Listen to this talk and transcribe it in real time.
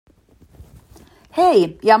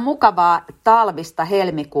Hei ja mukavaa talvista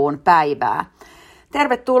helmikuun päivää.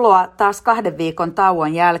 Tervetuloa taas 2 viikon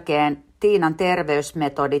tauon jälkeen Tiinan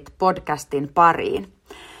terveysmetodit podcastin pariin.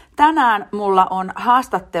 Tänään mulla on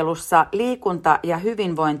haastattelussa liikunta- ja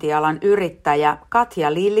hyvinvointialan yrittäjä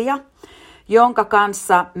Katja Lilja, jonka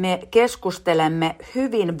kanssa me keskustelemme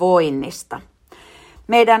hyvinvoinnista.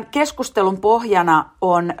 Meidän keskustelun pohjana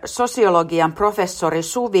on sosiologian professori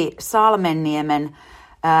Suvi Salmenniemen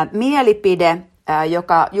mielipide,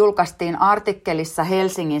 joka julkaistiin artikkelissa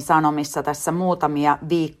Helsingin Sanomissa tässä muutamia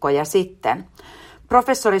viikkoja sitten.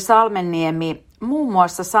 Professori Salmenniemi muun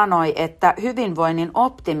muassa sanoi, että hyvinvoinnin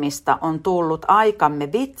optimista on tullut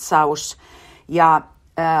aikamme vitsaus ja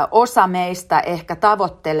osa meistä ehkä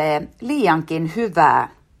tavoittelee liiankin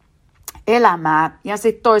hyvää elämää. Ja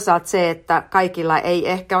sitten toisaalta se, että kaikilla ei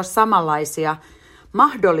ehkä ole samanlaisia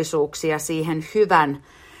mahdollisuuksia siihen hyvän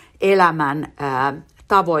elämän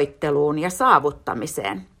tavoitteluun ja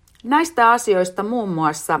saavuttamiseen. Näistä asioista muun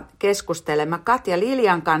muassa keskustelemme Katja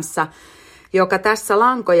Liljan kanssa, joka tässä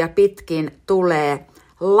lankoja pitkin tulee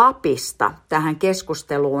Lapista tähän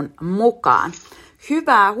keskusteluun mukaan.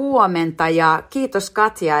 Hyvää huomenta ja kiitos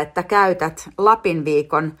Katja, että käytät Lapin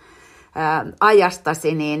viikon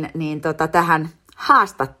ajastasi tähän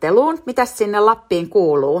haastatteluun. Mitäs sinne Lappiin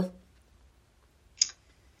kuuluu?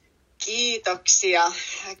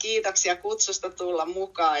 Kiitoksia kutsusta tulla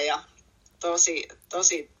mukaan ja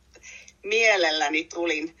tosi mielelläni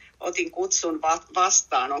otin kutsun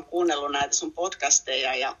vastaan, olen kuunnellut näitä sun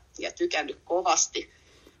podcasteja ja tykännyt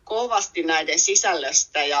kovasti näiden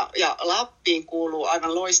sisällöstä ja Lappiin kuuluu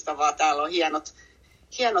aivan loistavaa, täällä on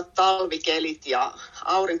hienot talvikelit ja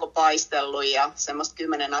aurinko paistellut ja semmoista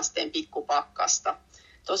 10 asteen pikkupakkasta,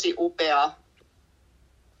 tosi upeaa.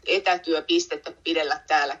 Etätyöpistettä pidellä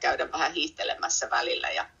täällä, käydä vähän hiihtelemässä välillä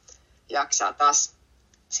ja jaksaa taas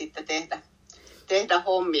sitten tehdä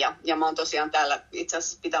hommia. Ja mä oon tosiaan täällä itse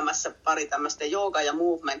asiassa pitämässä pari tämmöistä jooga- ja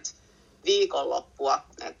movement viikonloppua.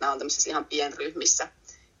 Että nämä on tämmöisissä ihan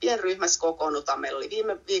pienryhmässä kokoonnutaan. Meillä oli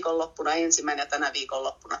viime viikonloppuna ensimmäinen ja tänä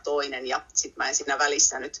viikonloppuna toinen. Ja sitten mä en siinä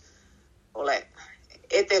välissä nyt ole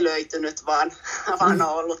etelöitynyt, vaan on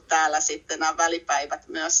ollut täällä sitten nämä välipäivät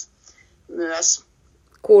myös.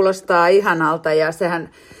 Kuulostaa ihanalta ja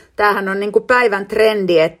tämähän on niin kuin päivän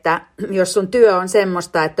trendi, että jos sun työ on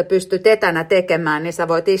semmoista, että pystyt etänä tekemään, niin sä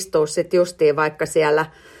voit istua sitten justiin vaikka siellä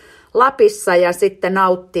Lapissa ja sitten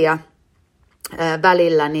nauttia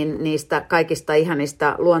välillä niistä kaikista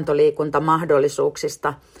ihanista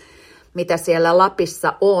luontoliikuntamahdollisuuksista, mitä siellä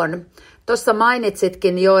Lapissa on. Tuossa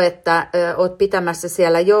mainitsitkin jo, että oot pitämässä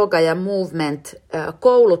siellä yoga ja movement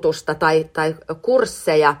koulutusta tai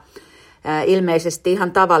kursseja, ilmeisesti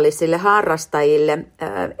ihan tavallisille harrastajille.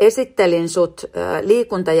 Esittelin sut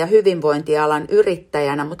liikunta- ja hyvinvointialan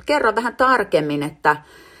yrittäjänä, mutta kerro vähän tarkemmin, että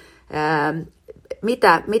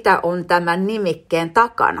mitä on tämän nimikkeen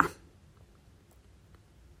takana?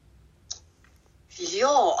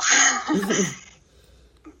 Joo,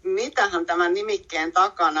 mitähän tämän nimikkeen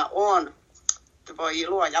takana on? Voi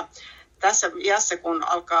luoja. Tässä iässä, kun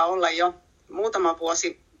alkaa olla jo muutama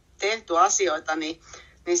vuosi tehty asioita, niin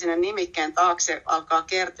sinne nimikkeen taakse alkaa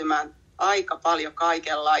kertymään aika paljon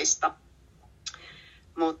kaikenlaista.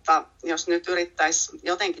 Mutta jos nyt yrittäisi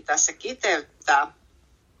jotenkin tässä kiteyttää,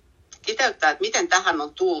 että miten tähän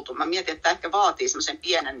on tultu. Mä mietin, että ehkä vaatii semmoisen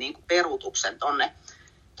pienen niin kuin peruutuksen tonne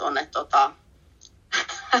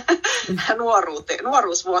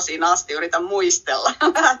nuoruusvuosiin asti. Yritän muistella.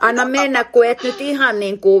 Anna mennä, kun et nyt ihan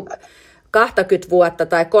niin kuin 20 vuotta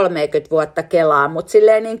tai 30 vuotta kelaa, mutta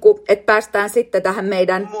silleen niin kuin, että päästään sitten tähän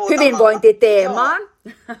meidän hyvinvointiteemaan.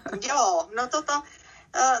 Joo, no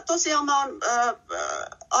tosiaan mä oon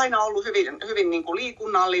aina ollut hyvin niin kuin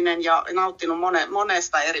liikunnallinen ja nauttinut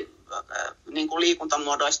monesta eri niin kuin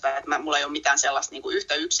liikuntamuodoista, että mulla ei ole mitään sellaista niin kuin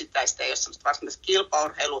yhtä yksittäistä, ei ole sellaista varsinaista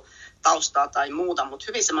kilpaurheilutaustaa tai muuta, mutta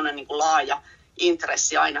hyvin semmoinen niin kuin laaja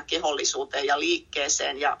intressi aina kehollisuuteen ja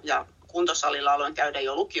liikkeeseen ja kuntosalilla aloin käydä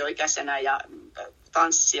jo lukioikäisenä ja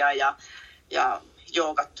tanssia ja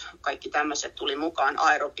joogat, kaikki tämmöiset tuli mukaan,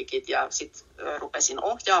 aerobikit ja sitten rupesin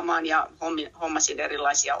ohjaamaan ja hommasin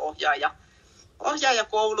erilaisia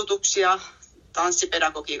ohjaajakoulutuksia,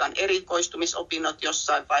 tanssipedagogiikan erikoistumisopinnot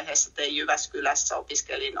jossain vaiheessa tein Jyväskylässä,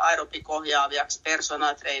 opiskelin aerobik-ohjaajaksi,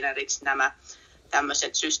 personal traineriksi nämä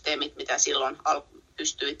tämmöiset systeemit, mitä silloin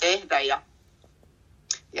pystyi tehdä ja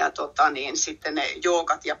sitten ne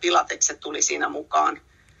joogat ja pilatekset tuli siinä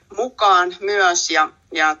mukaan myös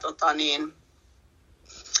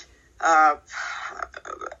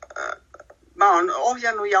mä oon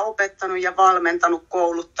ohjannut ja opettanut ja valmentanut,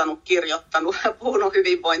 kouluttanut, kirjoittanut, puhunut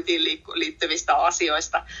hyvinvointiin liittyvistä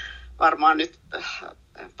asioista varmaan nyt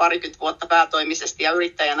parikymmentä vuotta päätoimisesti ja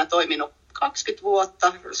yrittäjänä toiminut 20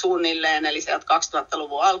 vuotta suunnilleen, eli sieltä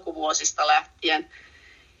 2000-luvun alkuvuosista lähtien.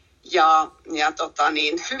 Ja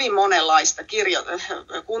hyvin monenlaista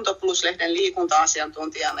Kunto Plus-lehden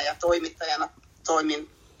liikunta-asiantuntijana ja toimittajana toimin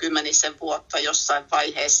 10 vuotta jossain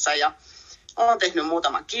vaiheessa. Ja olen tehnyt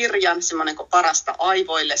muutaman kirjan, semmoinen kuin Parasta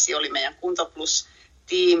aivoillesi oli meidän Kunto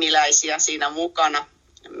Plus-tiimiläisiä siinä mukana.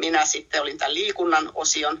 Minä sitten olin tämän liikunnan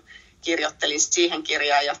osion, kirjoittelin siihen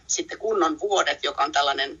kirjaan ja sitten Kunnon vuodet, joka on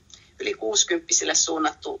tällainen yli 60-vuotiaille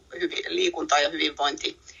suunnattu liikunta- ja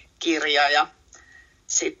hyvinvointikirja. ja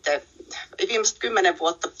sitten viimeiset 10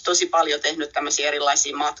 vuotta tosi paljon tehnyt tämmöisiä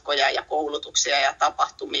erilaisia matkoja ja koulutuksia ja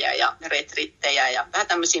tapahtumia ja retrittejä ja vähän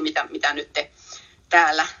tämmöisiä, mitä nyt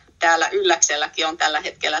täällä Ylläkselläkin on tällä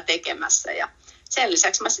hetkellä tekemässä. Ja sen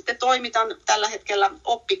lisäksi mä sitten toimitan tällä hetkellä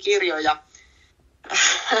oppikirjoja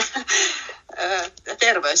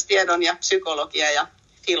terveystiedon ja psykologia ja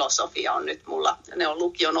filosofia on nyt mulla. Ne on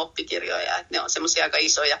lukion oppikirjoja, että ne on semmoisia aika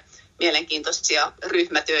isoja mielenkiintoisia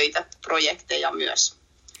ryhmätöitä, projekteja myös.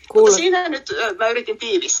 Mutta siinä nyt mä yritin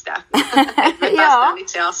tiivistää, että me päästään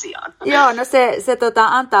itse asiaan. Joo, no se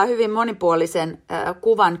antaa hyvin monipuolisen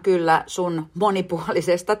kuvan kyllä sun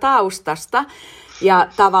monipuolisesta taustasta. Ja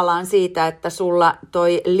tavallaan siitä, että sulla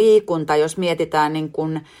toi liikunta, jos mietitään niin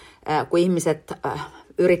kun ihmiset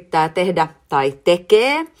yrittää tehdä tai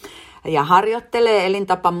tekee ja harjoittelee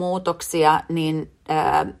elintapamuutoksia, niin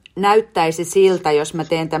näyttäisi siltä, jos mä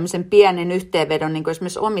teen tämmöisen pienen yhteenvedon niin kuin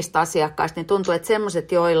esimerkiksi omista asiakkaista, niin tuntuu, että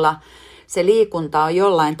semmoiset, joilla se liikunta on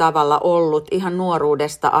jollain tavalla ollut ihan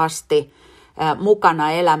nuoruudesta asti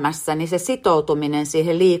mukana elämässä, niin se sitoutuminen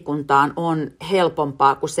siihen liikuntaan on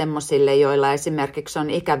helpompaa kuin semmoisille, joilla esimerkiksi on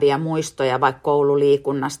ikäviä muistoja vaikka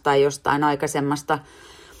koululiikunnasta tai jostain aikaisemmasta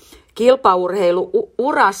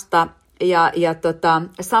kilpaurheiluurasta. Ja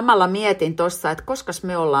samalla mietin tuossa, että koska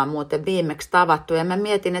me ollaan muuten viimeksi tavattu, ja mä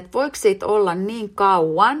mietin, että voiko siitä olla niin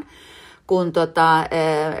kauan, kun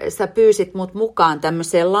sä pyysit mut mukaan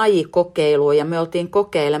tämmöiseen lajikokeiluun, ja me oltiin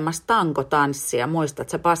kokeilemassa tankotanssia.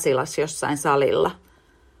 Muistatko sä Pasilassa jossain salilla?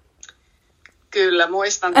 Kyllä,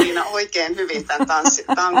 muistan Tiina oikein hyvin tämän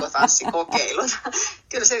tankotanssikokeilun.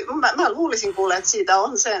 Kyllä mä luulisin kuule, että siitä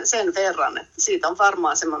on sen verran, että siitä on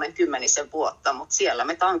varmaan semmoinen 10 vuotta, mutta siellä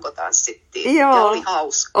me tankotanssittiin. Joo, ja oli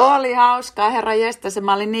hauskaa. Oli hauskaa, herra jestas,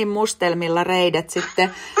 mä olin niin mustelmilla reidet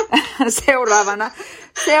sitten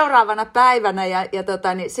seuraavana päivänä ja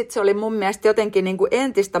niin sitten se oli mun mielestä jotenkin niin kuin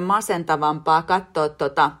entistä masentavampaa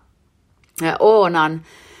katsoa Oonan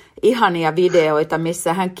ihania videoita,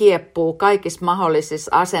 missä hän kieppuu kaikissa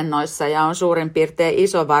mahdollisissa asennoissa ja on suurin piirtein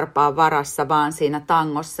isovarpaan varassa vaan siinä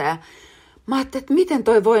tangossa. Ja mä ajattelin, että miten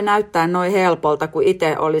toi voi näyttää noin helpolta, kun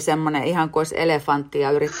itse oli semmoinen ihan kuin olisi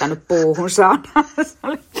elefanttia yrittänyt puuhun saada. Se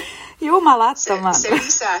oli jumalattoman. Se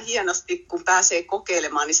lisää hienosti, kun pääsee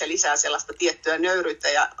kokeilemaan, niin se lisää sellaista tiettyä nöyryyttä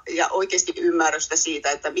ja oikeasti ymmärrystä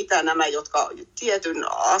siitä, että mitä nämä, jotka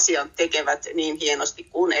tietyn asian tekevät niin hienosti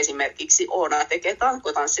kuin esimerkiksi Oona tekee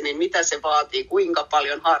tankotanssi, niin mitä se vaatii, kuinka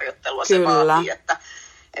paljon harjoittelua se vaatii,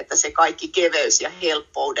 että se kaikki keveys ja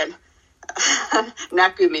helppouden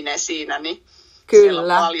näkyminen siinä, niin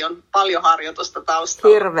siellä on paljon harjoitusta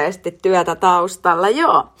taustalla. Hirveästi työtä taustalla,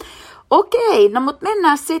 joo. Okei, no mutta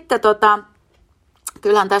mennään sitten,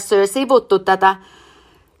 kyllähän tässä on jo sivuttu tätä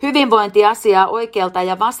hyvinvointiasiaa oikealta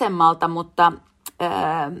ja vasemmalta, mutta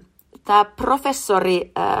tämä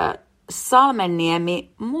professori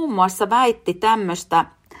Salmenniemi muun muassa väitti tämmöistä,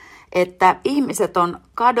 että ihmiset on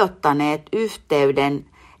kadottaneet yhteyden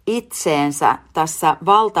itseensä tässä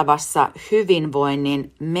valtavassa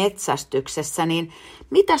hyvinvoinnin metsästyksessä, niin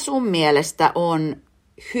mitä sun mielestä on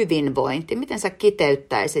hyvinvointi? Miten sä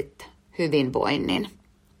kiteyttäisit hyvinvoinnin?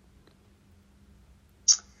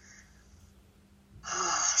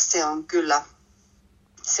 Se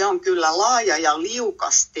on kyllä laaja ja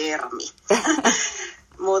liukas termi,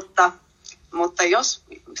 mutta jos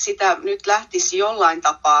sitä nyt lähtisi jollain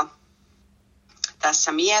tapaa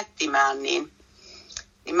tässä miettimään, niin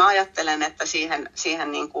mä ajattelen, että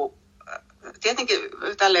siihen niin kuin, tietenkin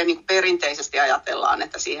tälleen niin kuin perinteisesti ajatellaan,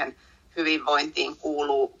 että siihen hyvinvointiin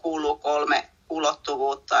kuuluu 3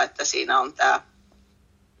 ulottuvuutta, että siinä on tämä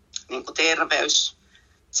niin kuin terveys,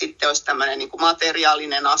 sitten olisi tämmöinen niin kuin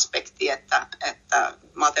materiaalinen aspekti, että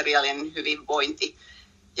materiaalinen hyvinvointi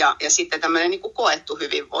ja sitten tämmöinen niin kuin koettu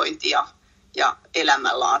hyvinvointi ja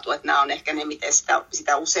elämänlaatu. Että nämä on ehkä ne, miten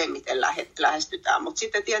sitä useimmiten lähestytään. Mutta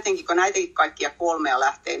sitten tietenkin, kun näitäkin kaikkia kolmea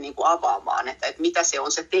lähtee niin kuin avaamaan, että mitä se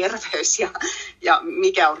on se terveys ja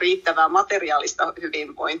mikä on riittävää materiaalista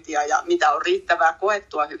hyvinvointia ja mitä on riittävää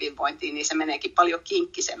koettua hyvinvointia, niin se meneekin paljon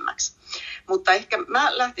kinkkisemmäksi. Mutta ehkä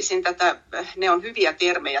mä lähtisin ne on hyviä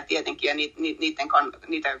termejä tietenkin ja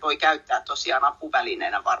niitä voi käyttää tosiaan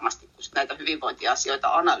apuvälineenä varmasti, kun näitä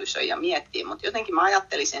hyvinvointiasioita analysoi ja miettii. Mutta jotenkin mä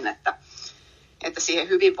ajattelisin, että siihen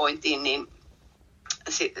hyvinvointiin, niin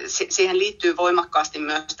siihen liittyy voimakkaasti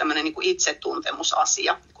myös tämmöinen niin kuin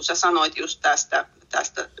itsetuntemusasia. Kun sä sanoit just tästä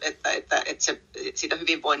että siitä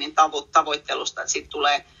hyvinvoinnin tavoittelusta, että siitä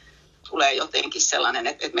tulee jotenkin sellainen,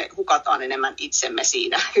 että me hukataan enemmän itsemme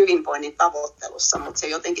siinä hyvinvoinnin tavoittelussa, mutta se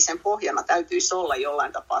jotenkin sen pohjana täytyisi olla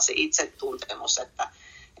jollain tapaa se itsetuntemus,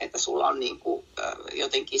 että sulla on niin kuin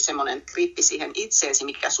jotenkin semmoinen grippi siihen itseesi,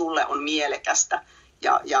 mikä sulle on mielekästä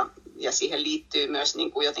ja siihen liittyy myös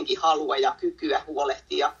niin kuin jotenkin halua ja kykyä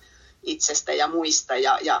huolehtia itsestä ja muista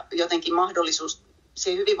ja jotenkin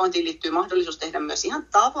siihen hyvinvointiin liittyy mahdollisuus tehdä myös ihan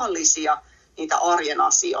tavallisia niitä arjen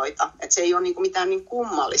asioita. Että se ei ole niin kuin mitään niin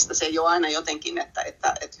kummallista. Se ei ole aina jotenkin, että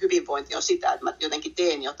hyvinvointi on sitä, että mä jotenkin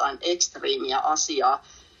teen jotain ekstriimiä asiaa,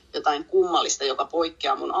 jotain kummallista, joka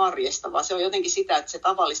poikkeaa mun arjesta, vaan se on jotenkin sitä, että se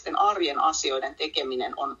tavallisten arjen asioiden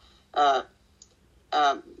tekeminen on,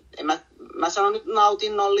 mä sanon nyt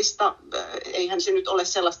nautinnollista, eihän se nyt ole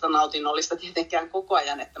sellaista nautinnollista tietenkään koko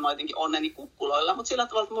ajan, että mä jotenkin onneni kukkuloilla, mutta sillä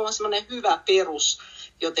tavalla, että mulla on semmoinen hyvä perus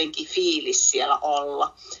jotenkin fiilis siellä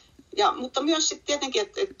alla. Mutta myös sitten tietenkin,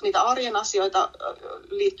 että niitä arjen asioita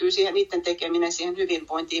liittyy siihen niiden tekeminen, siihen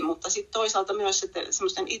hyvinvointiin, mutta sitten toisaalta myös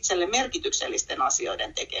semmoisten itselle merkityksellisten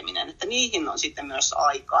asioiden tekeminen, että niihin on sitten myös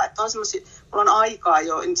aikaa. Että mulla on aikaa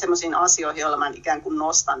jo semmoisiin asioihin, joilla mä ikään kuin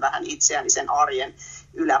nostan vähän itseäni sen arjen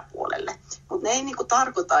yläpuolelle. Mutta ne ei niinku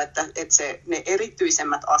tarkoita, että ne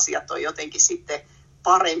erityisemmät asiat on jotenkin sitten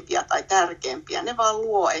parempia tai tärkeämpiä. Ne vaan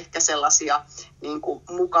luo ehkä sellaisia niinku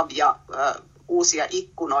mukavia uusia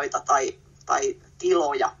ikkunoita tai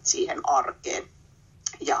tiloja siihen arkeen.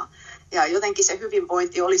 Ja jotenkin se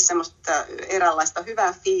hyvinvointi olisi semmoista eräänlaista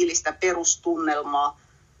hyvää fiilistä, perustunnelmaa,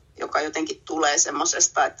 joka jotenkin tulee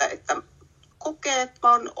semmoisesta, että kokee, että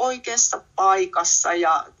mä oon oikeassa paikassa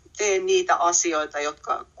ja teen niitä asioita,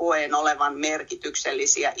 jotka koen olevan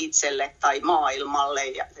merkityksellisiä itselle tai maailmalle.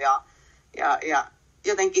 Ja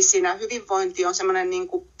jotenkin siinä hyvinvointi on semmoinen niin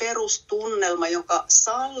kuin perustunnelma, joka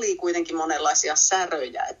sallii kuitenkin monenlaisia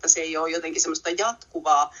säröjä, että se ei ole jotenkin semmoista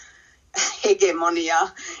jatkuvaa hegemoniaa,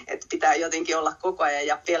 että pitää jotenkin olla koko ajan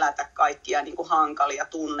ja pelätä kaikkia niin kuin hankalia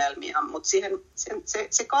tunnelmia, mutta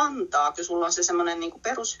se kantaa, kun sulla on se semmoinen niin kuin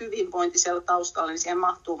perushyvinvointi siellä taustalla, niin siihen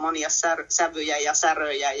mahtuu monia sävyjä ja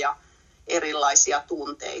säröjä ja erilaisia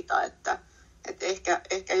tunteita, että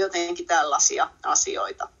ehkä jotenkin tällaisia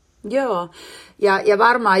asioita. Joo, ja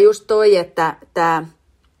varmaan just toi, että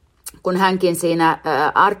kun hänkin siinä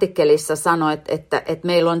artikkelissa sanoi, että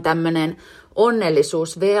meillä on tämmöinen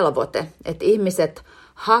onnellisuusvelvoite, että ihmiset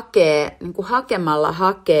hakemalla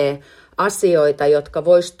hakee asioita, jotka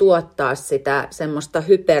vois tuottaa sitä semmoista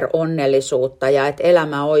hyperonnellisuutta ja että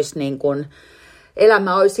elämä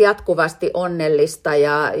olisi jatkuvasti onnellista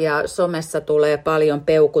ja somessa tulee paljon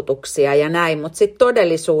peukutuksia ja näin, mutta sitten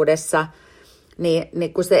todellisuudessa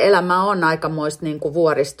niin kun se elämä on aikamoista niin kuin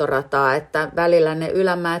vuoristorataa, että välillä ne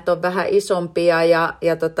ylämäet on vähän isompia ja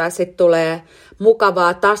sitten tulee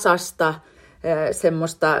mukavaa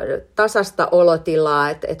tasasta olotilaa,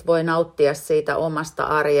 että voi nauttia siitä omasta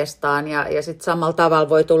arjestaan ja sitten samalla tavalla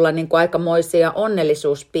voi tulla niin kuin aikamoisia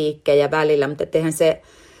onnellisuuspiikkejä välillä, mutta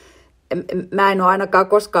mä en ole ainakaan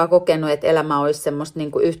koskaan kokenut, että elämä olisi semmoista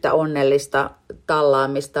niin kuin yhtä onnellista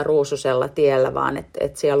tallaamista ruususella tiellä, vaan että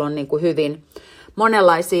siellä on niin kuin hyvin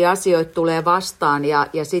monenlaisia asioita tulee vastaan ja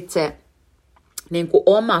sitten se niin kuin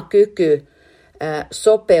oma kyky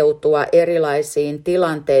sopeutua erilaisiin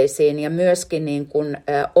tilanteisiin ja myöskin niin kuin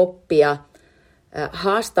oppia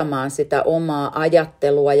haastamaan sitä omaa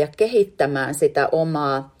ajattelua ja kehittämään sitä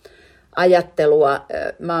omaa ajattelua.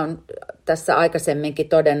 Mä oon tässä aikaisemminkin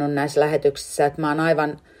todennut näissä lähetyksissä, että mä oon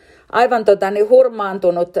aivan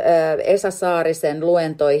hurmaantunut Esa Saarisen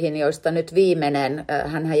luentoihin, joista nyt viimeinen,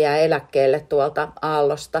 hänhän jää eläkkeelle tuolta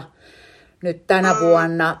Aallosta nyt tänä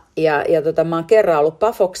vuonna. Ja mä oon kerran ollut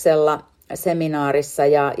Pafoksella seminaarissa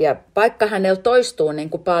ja vaikka hänellä toistuu niin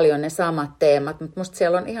kuin paljon ne samat teemat, mutta musta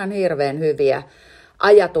siellä on ihan hirveän hyviä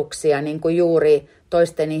ajatuksia niin kuin juuri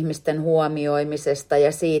toisten ihmisten huomioimisesta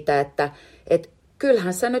ja siitä, että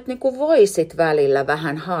kyllähän sä nyt niin kuin voisit välillä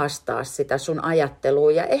vähän haastaa sitä sun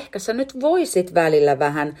ajattelua ja ehkä sä nyt voisit välillä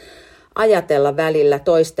vähän ajatella välillä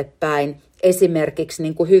toistepäin, esimerkiksi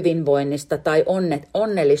niin kuin hyvinvoinnista tai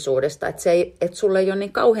onnellisuudesta, että sulla ei ole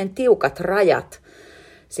niin kauhean tiukat rajat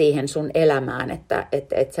siihen sun elämään, että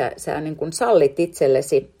sä niin kuin sallit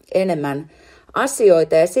itsellesi enemmän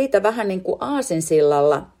asioita. Ja siitä vähän niin kuin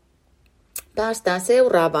aasinsillalla päästään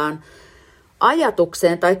seuraavaan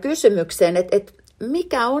ajatukseen tai kysymykseen, että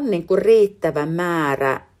mikä on niin kuin riittävä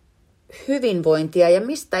määrä hyvinvointia ja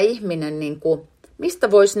mistä ihminen, niin kuin,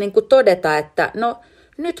 mistä voisi niin kuin todeta, että no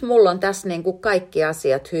nyt mulla on tässä niin kuin kaikki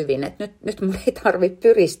asiat hyvin, että nyt mun ei tarvitse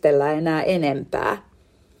pyristellä enää enempää.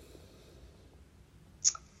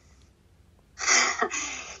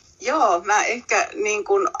 Joo, mä ehkä niin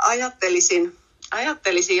kuin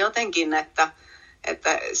ajattelisin jotenkin, että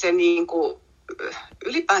se niin kuin,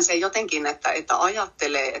 ylipäänsä jotenkin, että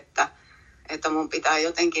ajattelee, että mun pitää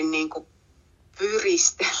jotenkin niin kuin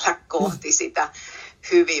pyristellä kohti sitä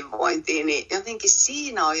hyvinvointia, niin jotenkin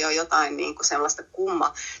siinä on jo jotain niin kuin sellaista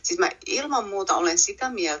kummaa. Siis mä ilman muuta olen sitä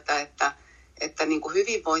mieltä, että niin kuin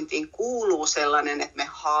hyvinvointiin kuuluu sellainen, että me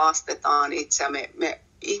haastetaan itseämme, me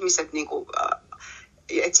ihmiset, niin kuin,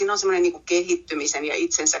 että siinä on sellainen niin kuin kehittymisen ja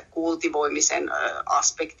itsensä kultivoimisen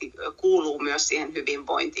aspekti kuuluu myös siihen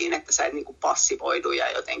hyvinvointiin, että sä et niin kuin passivoidu ja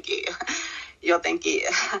jotenkin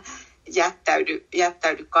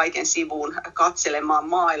jättäydy kaiken sivuun katselemaan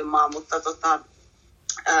maailmaa,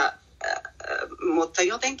 mutta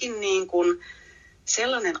jotenkin niin kuin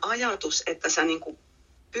sellainen ajatus, että sä niin kuin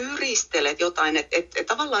pyristelet jotain, että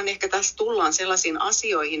tavallaan ehkä tässä tullaan sellaisiin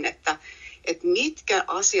asioihin, että mitkä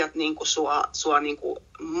asiat niin kuin sua niin kuin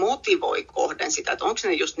motivoi kohden sitä, että onko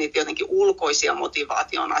ne just niitä jotenkin ulkoisia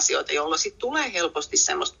motivaation asioita, jolloin sitten tulee helposti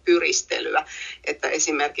semmoista pyristelyä, että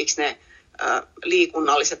esimerkiksi ne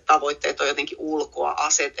liikunnalliset tavoitteet on jotenkin ulkoa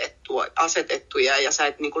asetettuja ja sä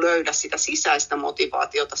et niin kuin löydä sitä sisäistä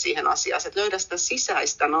motivaatiota siihen asiaan, sä et löydä sitä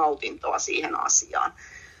sisäistä nautintoa siihen asiaan.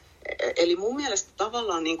 Eli mun mielestä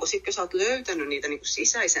tavallaan, niin kun sä oot löytänyt niitä niin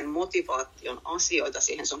sisäisen motivaation asioita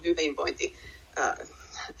siihen sun hyvinvointi,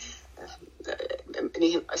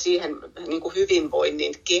 siihen niin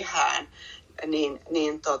hyvinvoinnin kehään, niin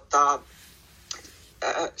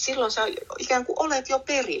silloin sä ikään kuin olet jo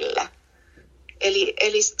perillä.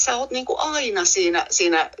 Eli sä oot niin kuin aina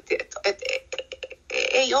siinä että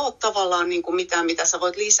ei ole tavallaan niin kuin mitään, mitä sä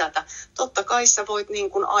voit lisätä. Totta kai sä voit niin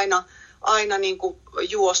kuin aina niin kuin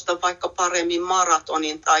juosta vaikka paremmin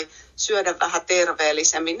maratonin tai syödä vähän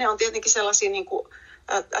terveellisemmin. Ne on tietenkin sellaisia niin kuin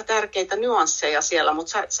tärkeitä nyansseja siellä,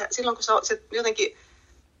 mutta silloin kun sä jotenkin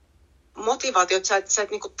motivaatio, että sä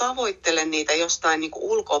et niin kuin tavoittele niitä jostain niin kuin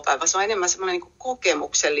ulkoapäin, vaan se on enemmän semmoinen niin kuin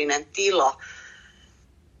kokemuksellinen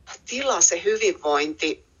tila se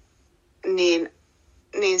hyvinvointi, niin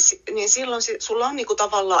silloin sulla on niin kuin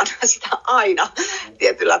tavallaan sitä aina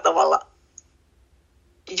tietyllä tavalla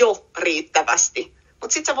jo riittävästi.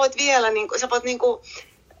 Mutta sitten sä voit vielä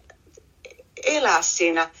elää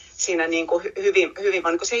siinä niinku hyvin,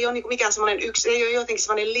 kun se ei ole niinku mikään semmoinen se ei ole jotenkin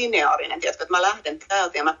semmoinen lineaarinen, tiedätkö, että mä lähden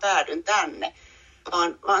täältä ja mä päädyn tänne,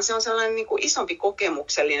 vaan se on sellainen niinku isompi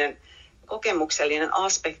kokemuksellinen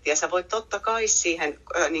aspekti, ja sä voit totta kai siihen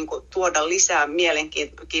niinku tuoda lisää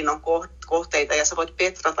mielenkiinnon kohteita, ja sä voit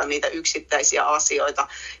petrata niitä yksittäisiä asioita,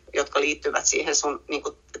 jotka liittyvät siihen sun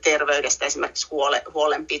niinku terveydestä, esimerkiksi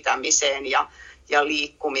huolen pitämiseen ja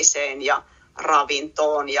liikkumiseen ja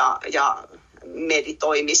ravintoon ja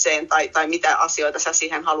meditoimiseen tai mitä asioita sä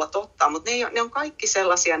siihen haluat ottaa, mutta ne on kaikki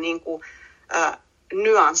sellaisia niinku,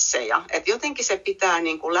 nyansseja, että jotenkin se pitää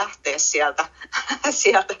niin kuin lähteä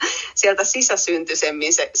sieltä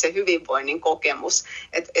sisäsyntyisemmin se hyvinvoinnin kokemus,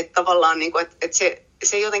 että tavallaan niin kuin, että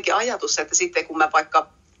se jotenkin ajatus, että sitten kun mä vaikka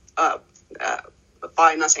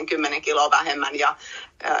painan sen 10 kiloa vähemmän ja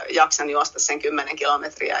jaksan juosta sen 10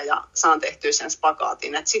 kilometriä ja saan tehtyä sen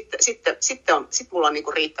spagaatin, että sitten mulla on niin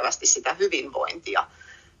kuin riittävästi sitä hyvinvointia.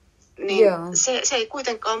 Niin se ei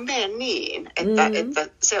kuitenkaan mene niin, että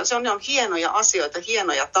se on hienoja asioita,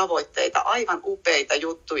 hienoja tavoitteita, aivan upeita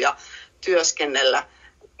juttuja työskennellä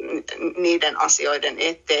niiden asioiden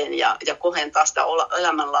eteen ja kohentaa sitä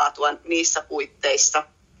elämänlaatua niissä puitteissa.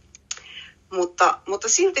 Mutta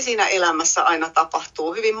silti siinä elämässä aina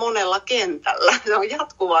tapahtuu hyvin monella kentällä. Se on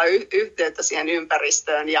jatkuvaa yhteyttä siihen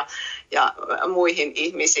ympäristöön ja muihin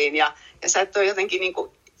ihmisiin ja sä et ole jotenkin niin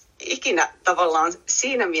kuin ikinä tavallaan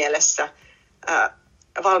siinä mielessä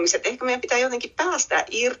valmis, että ehkä meidän pitää jotenkin päästää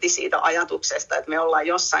irti siitä ajatuksesta, että me ollaan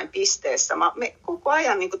jossain pisteessä. Me koko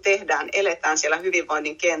ajan niin kuin eletään siellä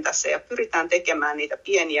hyvinvoinnin kentässä ja pyritään tekemään niitä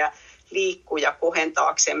pieniä liikkuja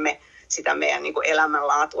kohentaaksemme sitä meidän niin kuin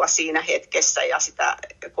elämänlaatua siinä hetkessä ja sitä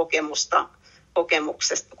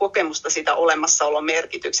kokemusta sitä olemassaolon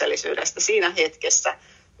merkityksellisyydestä siinä hetkessä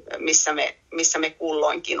missä me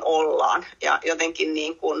kulloinkin ollaan. Ja jotenkin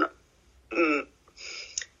niin kuin,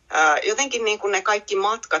 jotenkin niin kuin ne kaikki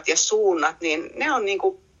matkat ja suunnat, niin ne on niin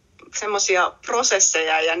kuin semmoisia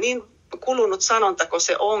prosesseja ja niin kulunut sanonta kuin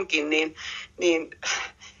se onkin, niin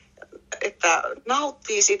että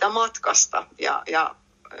nauttii siitä matkasta ja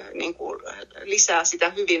niin kuin lisää sitä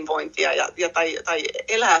hyvinvointia tai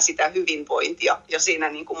elää sitä hyvinvointia jo siinä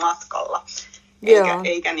niin kuin matkalla.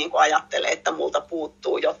 Eikä niin kuin ajattele, että multa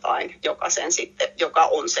puuttuu jotain, joka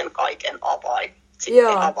on sen kaiken avain.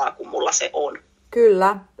 Sitten avaa, kun mulla se on.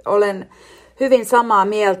 Kyllä, olen hyvin samaa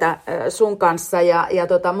mieltä sun kanssa ja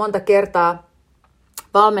monta kertaa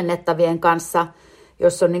valmennettavien kanssa,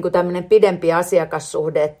 jos on niin kuin tämmöinen pidempi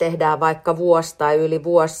asiakassuhde, että tehdään vaikka vuosi tai yli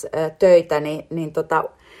vuosi töitä, niin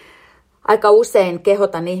aika usein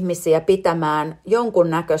kehotan ihmisiä pitämään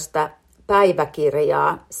jonkunnäköistä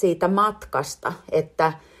päiväkirjaa siitä matkasta,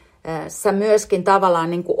 että sä myöskin tavallaan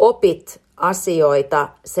niin kuin opit asioita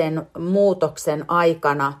sen muutoksen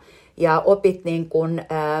aikana ja opit niin kuin,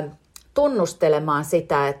 tunnustelemaan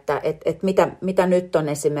sitä, että mitä nyt on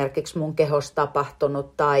esimerkiksi mun kehossa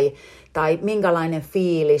tapahtunut tai minkälainen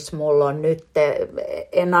fiilis mulla on nyt.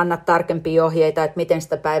 En anna tarkempia ohjeita, että miten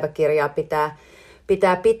sitä päiväkirjaa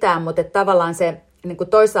pitää, mutta tavallaan se niin kuin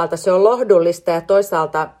toisaalta se on lohdullista ja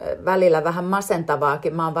toisaalta välillä vähän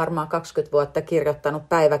masentavaakin. Mä oon varmaan 20 vuotta kirjoittanut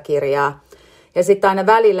päiväkirjaa ja sitten aina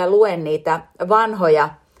välillä luen niitä vanhoja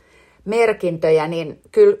merkintöjä, niin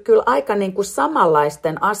kyllä aika niin kuin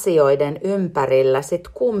samanlaisten asioiden ympärillä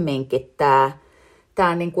sitten kumminkin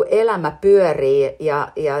tämä niin kuin elämä pyörii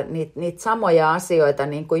ja niitä samoja asioita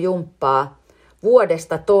niin kuin jumppaa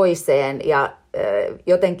vuodesta toiseen ja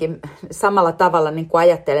jotenkin samalla tavalla niin kuin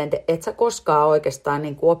ajattelen, että sä koskaan oikeastaan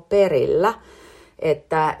niin kuin ole perillä,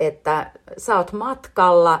 että sä oot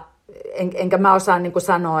matkalla, enkä mä osaa niin kuin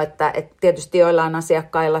sanoa, että tietysti joillain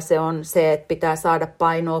asiakkailla se on se, että pitää saada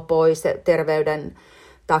painoa pois terveyden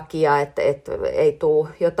takia, että ei tule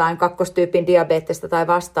jotain kakkostyypin diabetesta tai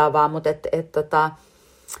vastaavaa, mutta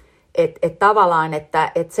tavallaan,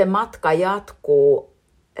 että se matka jatkuu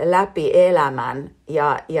läpi elämän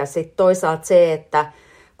ja sitten toisaalta se, että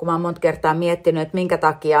kun mä oon monta kertaa miettinyt, että minkä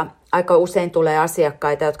takia aika usein tulee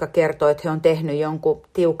asiakkaita, jotka kertoo, että he on tehnyt jonkun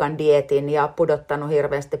tiukan dieetin ja pudottanut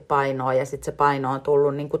hirveästi painoa ja sitten se paino on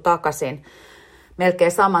tullut niin kuin takaisin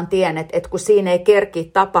melkein saman tien, että kun siinä ei kerki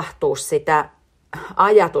tapahtua sitä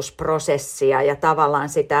ajatusprosessia ja tavallaan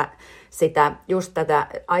sitä just tätä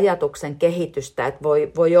ajatuksen kehitystä, että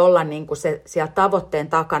voi olla niin kuin se siellä tavoitteen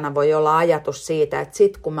takana voi olla ajatus siitä, että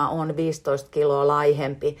sit kun mä oon 15 kiloa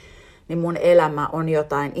laihempi, niin mun elämä on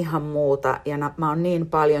jotain ihan muuta ja mä oon niin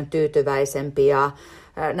paljon tyytyväisempi ja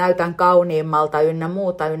näytän kauniimmalta ynnä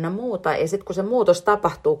muuta. Ja sitten kun se muutos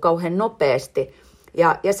tapahtuu kauhean nopeasti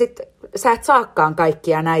ja sitten sä et saakaan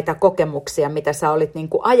kaikkia näitä kokemuksia, mitä sä olit niin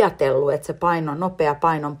kuin ajatellut, että se nopea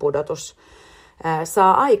painonpudotus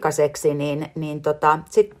saa aikaiseksi, niin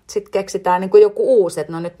sit keksitään niin kuin joku uusi,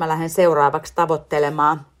 että no nyt mä lähden seuraavaksi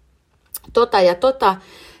tavoittelemaan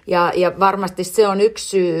ja varmasti se on yksi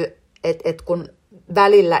syy, että kun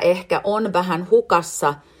välillä ehkä on vähän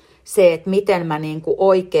hukassa se, että miten mä niin kuin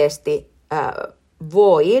oikeasti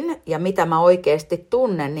voin ja mitä mä oikeasti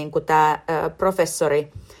tunnen, niin kuin tämä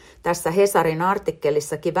professori tässä Hesarin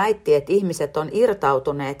artikkelissakin väitti, että ihmiset on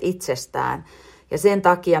irtautuneet itsestään ja sen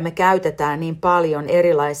takia me käytetään niin paljon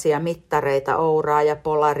erilaisia mittareita, Ouraa ja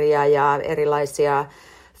Polaria ja erilaisia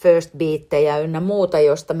first beattejä ynnä muuta,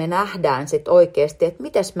 josta me nähdään sitten oikeasti, että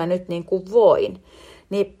mites mä nyt niin kuin voin.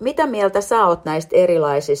 Niin mitä mieltä sä oot näistä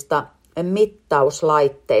erilaisista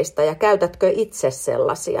mittauslaitteista ja käytätkö itse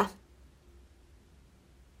sellaisia?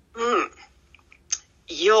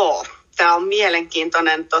 Joo, tämä on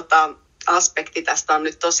mielenkiintoinen aspekti. Tästä on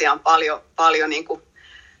nyt tosiaan paljon niin kuin,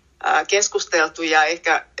 keskusteltu ja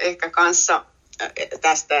ehkä kanssa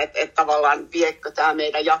tästä, että tavallaan viekö tämä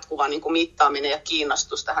meidän jatkuva niin kuin mittaaminen ja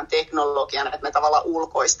kiinnostus tähän teknologiaan, että me tavallaan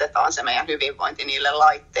ulkoistetaan se meidän hyvinvointi niille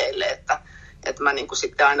laitteille, että mä niin kuin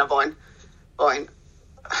sitten aina voin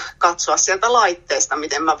katsoa sieltä laitteesta,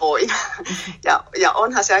 miten mä voin. Ja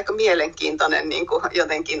onhan se aika mielenkiintoinen niin kuin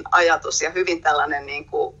jotenkin ajatus ja hyvin tällainen niin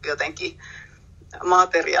kuin jotenkin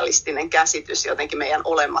materialistinen käsitys jotenkin meidän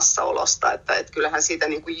olemassaolosta, että kyllähän siitä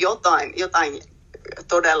niin kuin jotain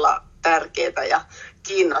todella tärkeää ja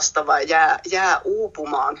kiinnostavaa jää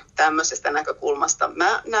uupumaan tämmöisestä näkökulmasta.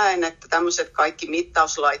 Mä näen, että tämmöiset kaikki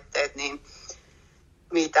mittauslaitteet, niin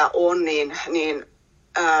mitä on, niin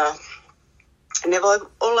ne voi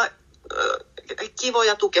olla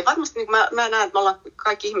kivoja tukea. Varmasti niin mä näen, että me ollaan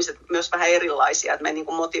kaikki ihmiset myös vähän erilaisia, että me niin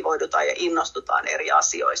kuin motivoidutaan ja innostutaan eri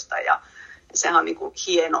asioista ja sehän on niin kuin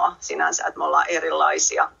hienoa sinänsä, että me ollaan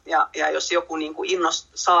erilaisia. Ja jos joku niin kuin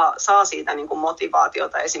saa siitä niin kuin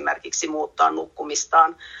motivaatiota esimerkiksi muuttaa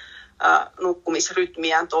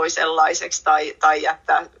nukkumisrytmiään toisenlaiseksi tai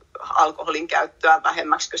jättää alkoholin käyttöä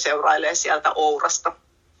vähemmäksi, kun seurailee sieltä Ourasta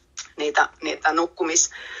niitä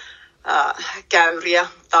nukkumiskäyriä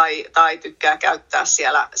tai tykkää käyttää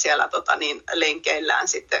siellä lenkeillään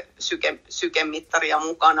sitten sykemittaria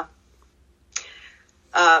mukana.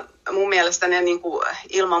 Mun mielestä ne niin kuin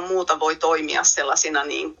ilman muuta voi toimia sellaisina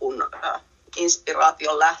niin kuin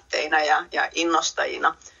inspiraation lähteinä ja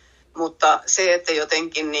innostajina, mutta se, että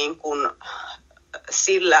jotenkin niin kuin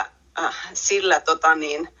sillä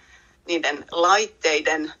niiden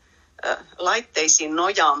laitteisiin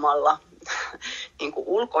nojaamalla niin kuin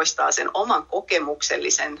ulkoistaa sen oman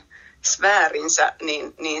kokemuksellisen sfäärinsä,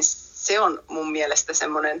 niin se on mun mielestä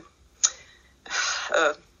semmoinen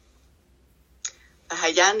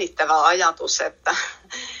vähän jännittävä ajatus, että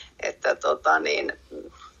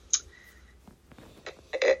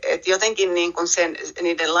jotenkin niin kuin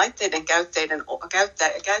niiden laitteiden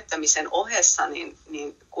käyttämisen ohessa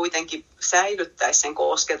niin kuitenkin säilyttäisi sen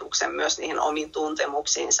kosketuksen myös niihin omiin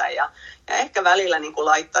tuntemuksiinsa ja ehkä välillä niin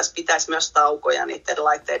kuin pitäisi myös taukoja niiden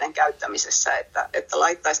laitteiden käyttämisessä, että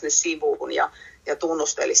laittaisi ne sivuun ja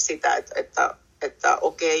tunnustelisi sitä, että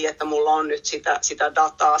okei, että mulla on nyt sitä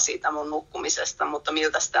dataa siitä mun nukkumisesta, mutta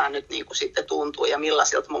miltä tämä nyt niin kuin sitten tuntuu ja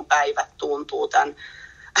millaisilta mun päivät tuntuu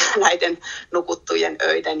näiden nukuttujen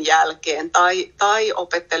öiden jälkeen. Tai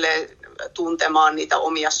opettelee tuntemaan niitä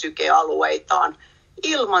omia sykealueitaan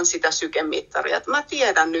ilman sitä sykemittaria. Että mä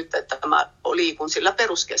tiedän nyt, että mä liikun sillä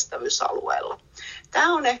peruskestävyysalueella.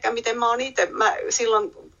 Tämä on ehkä, miten mä oon itse,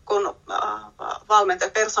 silloin kun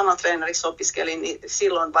personal trainerissa opiskelin, niin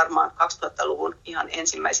silloin varmaan 2000-luvun ihan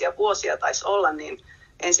ensimmäisiä vuosia taisi olla, niin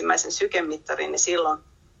ensimmäisen sykemittarin, niin silloin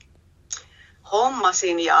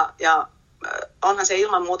hommasin ja onhan se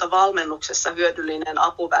ilman muuta valmennuksessa hyödyllinen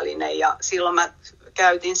apuväline ja silloin mä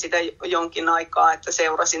käytin sitä jonkin aikaa, että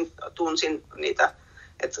tunsin niitä,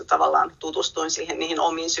 että tavallaan tutustuin niihin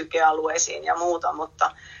omiin sykealueisiin ja muuta,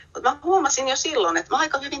 mutta mä huomasin jo silloin, että mä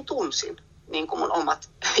aika hyvin tunsin niin kuin mun omat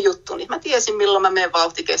juttuni. Mä tiesin, milloin mä menen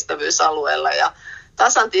vauhtikestävyysalueella ja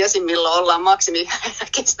tasan tiesin, milloin ollaan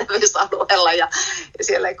maksimikestävyysalueella ja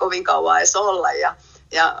siellä ei kovin kauan edes olla ja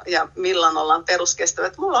milloin ollaan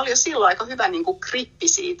peruskestävä. Mulla oli jo silloin aika hyvä niin kuin grippi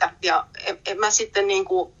siitä ja mä sitten niin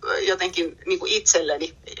kuin jotenkin niin kuin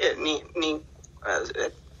itselleni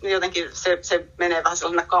jotenkin se menee vähän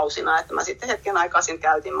sellaisena kausina, että mä sitten hetken aikaa sen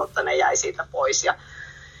käytin, mutta ne jäi siitä pois ja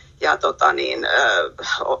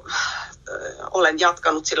olen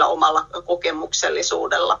jatkanut sillä omalla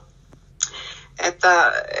kokemuksellisuudella.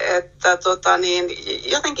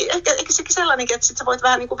 Jotenkin ehkä sekin sellainenkin, että sit sä voit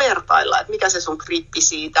vähän niin kuin vertailla, että mikä se sun grippi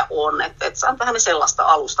siitä on, että sä on vähän sellaista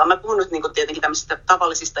alusta. Mä puhun nyt niin kuin tietenkin tämmöisistä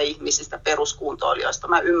tavallisista ihmisistä, peruskuntoilijoista.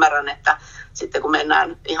 Mä ymmärrän, että sitten kun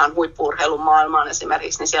mennään ihan huippu-urheilun maailmaan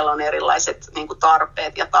esimerkiksi, niin siellä on erilaiset niin kuin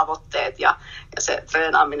tarpeet ja tavoitteet ja se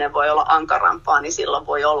treenaaminen voi olla ankarampaa, niin silloin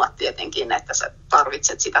voi olla tietenkin, että sä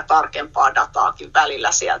tarvitset sitä tarkempaa dataakin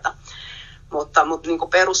välillä sieltä. Mutta niin kuin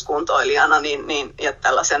peruskuntoilijana ja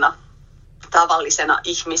tällaisena tavallisena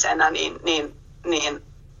ihmisenä, niin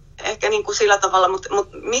ehkä niin kuin sillä tavalla, mutta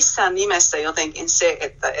missään nimessä jotenkin se,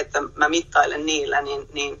 että mä mittailen niillä,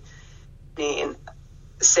 niin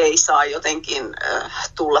se ei saa jotenkin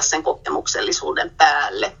tulla sen kokemuksellisuuden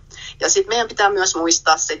päälle. Ja sitten meidän pitää myös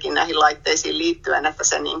muistaa sekin näihin laitteisiin liittyen, että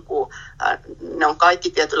ne on kaikki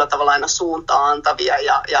tietyllä tavalla aina suuntaa antavia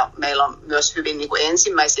ja meillä on myös hyvin niin kuin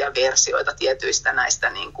ensimmäisiä versioita tietyistä näistä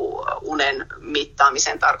niin kuin unen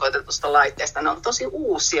mittaamiseen tarkoitetusta laitteista. Ne on tosi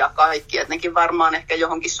uusia kaikki, että nekin varmaan ehkä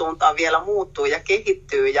johonkin suuntaan vielä muuttuu ja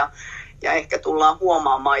kehittyy ja ehkä tullaan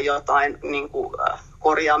huomaamaan jotain niin kuin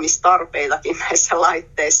korjaamistarpeitakin näissä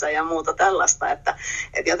laitteissa ja muuta tällaista, että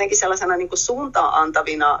jotenkin sellaisena niin kuin suuntaan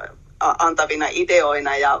antavina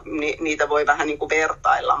ideoina ja niitä voi vähän niin kuin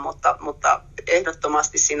vertailla, mutta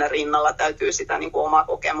ehdottomasti siinä rinnalla täytyy sitä niin kuin omaa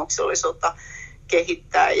kokemuksellisuutta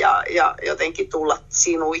kehittää ja jotenkin tulla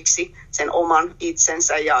sinuiksi sen oman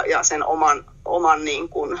itsensä ja sen oman niin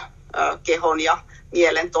kuin kehon ja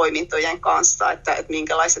mielen toimintojen kanssa, että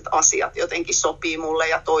minkälaiset asiat jotenkin sopii mulle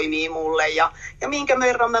ja toimii mulle ja minkä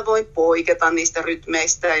verran mä voin poiketa niistä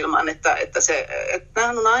rytmeistä ilman, että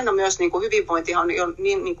nämähän on aina myös niin kuin hyvinvointihan on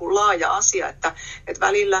niin kuin laaja asia, että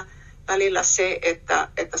välillä se,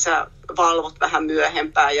 että sä valvot vähän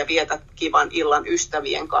myöhempään ja vietät kivan illan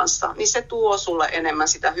ystävien kanssa, niin se tuo sulle enemmän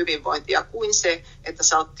sitä hyvinvointia kuin se, että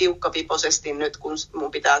sä oot tiukkaviposesti nyt, kun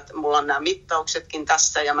mulla on nämä mittauksetkin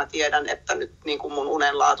tässä ja mä tiedän, että nyt niin kuin mun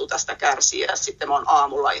unenlaatu tästä kärsii ja sitten mä oon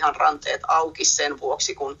aamulla ihan ranteet auki sen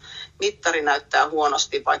vuoksi, kun mittari näyttää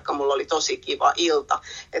huonosti, vaikka mulla oli tosi kiva ilta.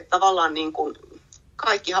 Että tavallaan niin kuin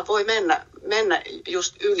kaikkihan voi mennä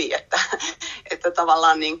just yli, että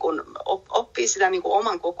tavallaan niin kuin oppii sitä niin kuin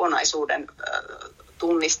oman kokonaisuuden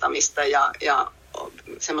tunnistamista ja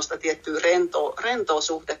semmoista tiettyä rentoa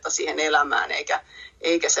suhdetta siihen elämään,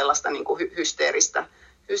 eikä sellaista niin kuin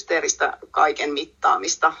hysteeristä kaiken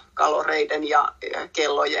mittaamista kaloreiden ja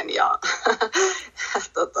kellojen ja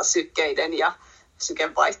sykkeiden ja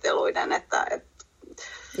sykevaihteluiden,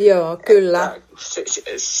 Joo, kyllä.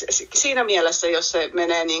 Siinä mielessä, jos se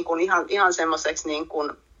menee niin kuin ihan semmoiseksi niin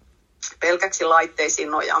kuin pelkäksi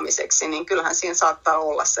laitteisiin nojaamiseksi, niin kyllähän siinä saattaa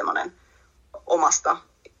olla semmoinen omasta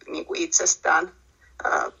niin kuin itsestään,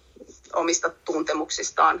 omista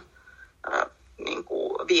tuntemuksistaan niin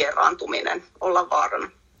kuin vieraantuminen olla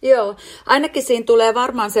vaarana. Joo, ainakin siinä tulee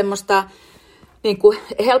varmaan semmoista niin kuin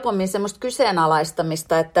helpommin semmoista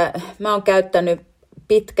kyseenalaistamista, että mä oon käyttänyt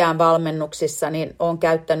pitkään valmennuksissa, niin olen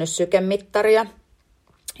käyttänyt sykemittaria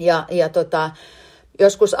ja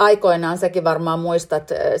joskus aikoinaan, säkin varmaan muistat,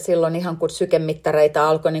 silloin ihan kun sykemittareita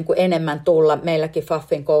alkoi niin kuin enemmän tulla, meilläkin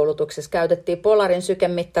FAFin koulutuksessa käytettiin Polarin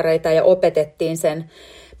sykemittareita ja opetettiin sen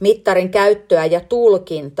mittarin käyttöä ja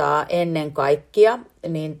tulkintaa ennen kaikkea,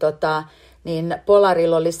 niin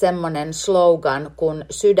Polarilla oli semmoinen slogan kuin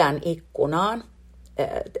sydän ikkunaan.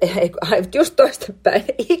 Just toistepäin,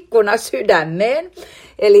 ikkuna sydämeen.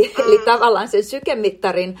 Eli tavallaan sen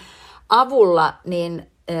sykemittarin avulla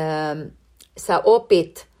niin sä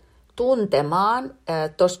opit tuntemaan,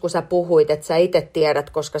 tuossa kun sä puhuit, että sä itse tiedät,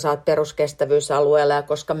 koska sä oot peruskestävyysalueella ja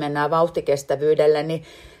koska mennään vauhtikestävyydelle, niin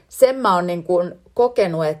sen mä oon niin kuin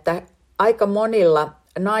kokenut, että aika monilla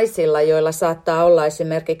naisilla, joilla saattaa olla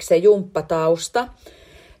esimerkiksi se jumppatausta,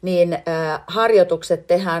 niin harjoitukset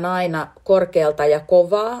tehdään aina korkealta ja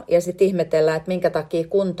kovaa, ja sitten ihmetellään, että minkä takia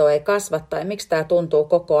kunto ei kasva, tai miksi tämä tuntuu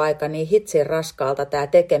koko aika niin hitsin raskaalta tämä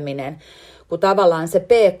tekeminen, kun tavallaan se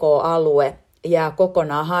PK-alue jää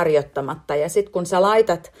kokonaan harjoittamatta. Ja sitten kun sä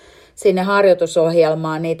laitat sinne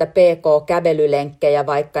harjoitusohjelmaan niitä PK-kävelylenkkejä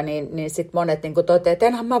vaikka, niin sitten monet niin toteavat, että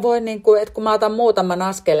enhän mä voi, niin kuin, että kun mä otan muutaman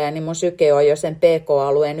askeleen, niin mun syke on jo sen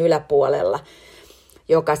PK-alueen yläpuolella,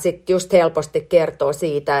 joka sitten just helposti kertoo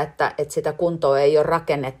siitä, että sitä kuntoa ei ole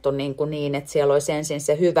rakennettu niin, että siellä olisi ensin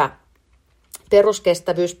se hyvä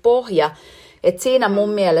peruskestävyyspohja. Että siinä mun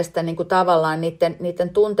mielestä niin kuin tavallaan niiden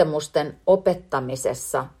tuntemusten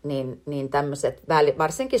opettamisessa, niin tämmöiset,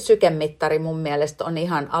 varsinkin sykemittari mun mielestä on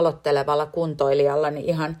ihan aloittelevalla kuntoilijalla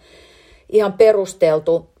niin ihan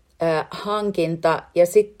perusteltu hankinta. Ja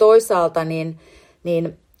sitten toisaalta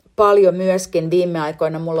niin paljon myöskin viime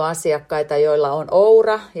aikoina mulla on asiakkaita, joilla on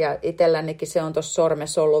Oura, ja itsellänikin se on tuossa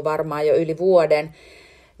sormessa ollut varmaan jo yli vuoden.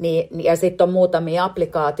 Ja sitten on muutamia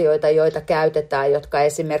applikaatioita, joita käytetään, jotka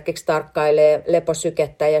esimerkiksi tarkkailee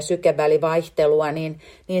leposykettä ja sykevälivaihtelua, niin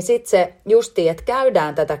sitten se justiin, että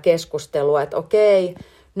käydään tätä keskustelua, että okei,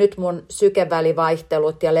 nyt mun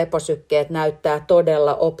sykevälivaihtelut ja leposykkeet näyttää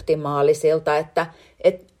todella optimaalisilta, että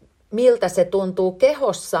miltä se tuntuu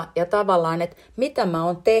kehossa ja tavallaan, että mitä mä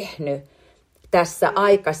oon tehnyt tässä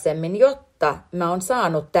aikaisemmin, jotta mä oon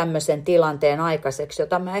saanut tämmöisen tilanteen aikaiseksi,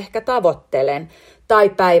 jota mä ehkä tavoittelen. Tai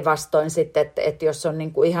päinvastoin sitten, että jos on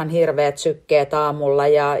niin kuin ihan hirveät sykkeet aamulla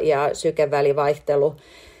ja sykevälivaihtelu,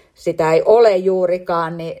 sitä ei ole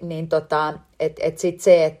juurikaan, että sitten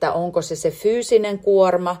se, että onko se fyysinen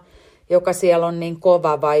kuorma, joka siellä on niin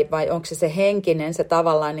kova, vai onko se henkinen, se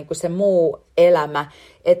tavallaan niin kuin se muu elämä.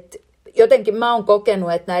 Et jotenkin mä oon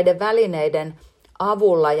kokenut, että näiden välineiden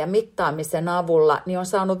avulla ja mittaamisen avulla niin on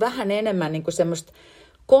saanut vähän enemmän niin kuin semmoista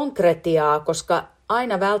konkretiaa, koska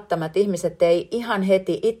aina välttämättä ihmiset ei ihan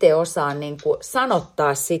heti itse osaa niin kuin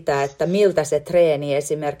sanottaa sitä, että miltä se treeni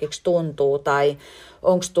esimerkiksi tuntuu tai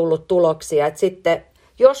onko tullut tuloksia. Et sitten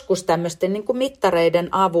joskus tämmöisten niin kuin mittareiden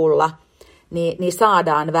avulla niin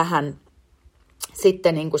saadaan vähän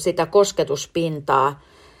sitten niin kuin sitä kosketuspintaa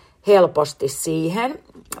helposti siihen.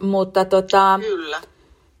 Mutta Kyllä.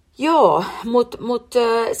 Joo, mutta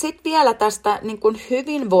sitten vielä tästä niin kuin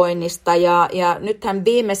hyvinvoinnista ja nythän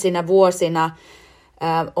viimeisinä vuosina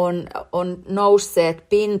on nousseet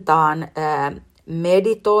pintaan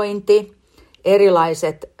meditointi,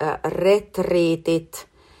 erilaiset retriitit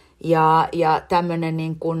ja tämmöinen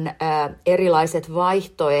niin kuin erilaiset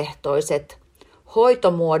vaihtoehtoiset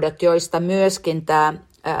hoitomuodot, joista myöskin tämä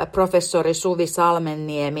professori Suvi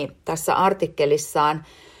Salmenniemi tässä artikkelissaan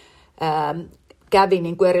kävi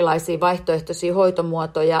niin kuin erilaisia vaihtoehtoisia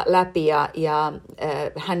hoitomuotoja läpi ja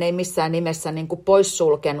hän ei missään nimessä niin kuin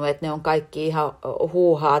poissulkenut, että ne on kaikki ihan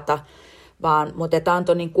huuhaata, mutta että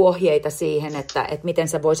antoi niin kuin ohjeita siihen, että miten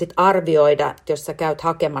sä voisit arvioida, jos sä käyt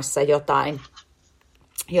hakemassa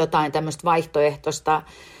jotain tämmöistä vaihtoehtoista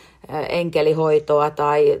enkelihoitoa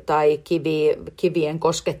tai kivien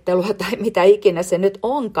koskettelua tai mitä ikinä se nyt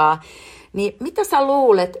onkaan. Niin mitä sä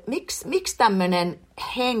luulet, miksi tämmöinen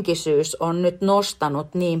henkisyys on nyt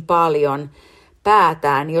nostanut niin paljon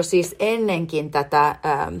päätään jo siis ennenkin tätä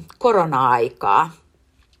korona-aikaa?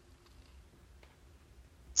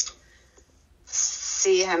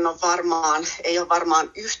 Siihen ei ole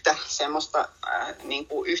varmaan yhtä semmoista niin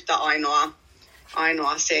kuin yhtä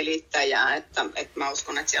ainoa selittäjää, että mä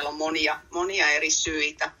uskon, että siellä on monia eri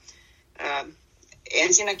syitä.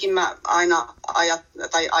 Ensinnäkin mä aina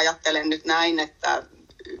ajattelen nyt näin, että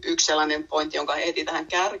yksi sellainen pointti, jonka heti tähän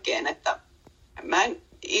kärkeen, että mä en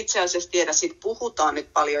itse asiassa tiedä, siitä puhutaan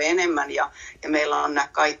nyt paljon enemmän ja meillä on nämä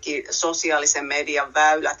kaikki sosiaalisen median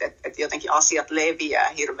väylät, että jotenkin asiat leviää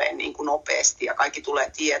hirveän niin kuin nopeasti ja kaikki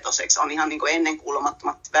tulee tietoiseksi. On ihan niin kuin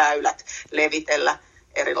ennenkuulumattomat väylät levitellä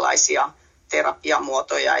erilaisia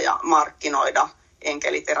terapiamuotoja ja markkinoida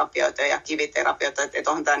enkeliterapioita ja kiviterapioita, että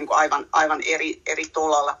onhan tämä niin kuin aivan eri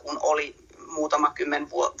tolalla kuin oli muutama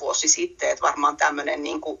vuosi sitten, että varmaan tämmöinen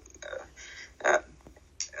niin kuin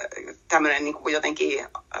jotenkin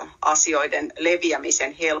asioiden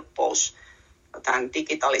leviämisen helppous tämän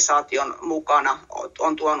digitalisaation mukana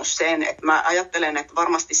on tuonut sen, että mä ajattelen, että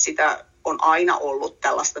varmasti sitä on aina ollut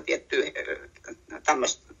tällaista tiettyä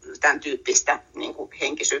tämän tyyppistä niin kuin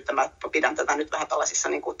henkisyyttä. Mä pidän tätä nyt vähän tällaisissa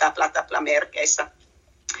niin kuin täplä-merkeissä.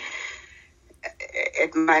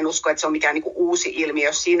 Et mä en usko, että se on mikään niin kuin uusi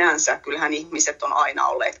ilmiö sinänsä. Kyllähän ihmiset on aina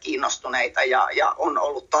olleet kiinnostuneita ja on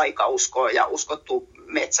ollut taikauskoa ja uskottu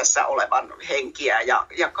metsässä olevan henkiä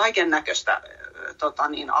ja kaiken näköistä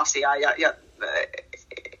asiaa.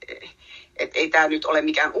 Et ei tämä nyt ole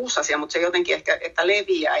mikään uusi asia, mutta se jotenkin ehkä, että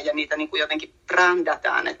leviää ja niitä niin kuin jotenkin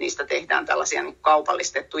brändätään, että niistä tehdään tällaisia niin kuin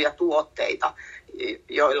kaupallistettuja tuotteita,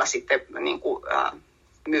 joilla sitten niin kuin,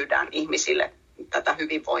 myydään ihmisille tätä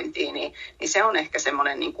hyvinvointia, niin se on ehkä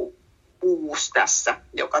semmoinen niin kuin uusi tässä,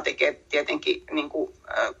 joka tekee tietenkin, niin kuin,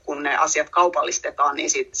 kun ne asiat kaupallistetaan, niin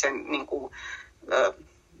sitten sen niin kuin,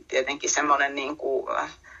 tietenkin semmoinen niin kuin,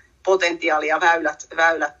 potentiaali ja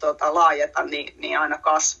väylät laajeta, niin aina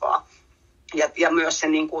kasvaa. Ja myös se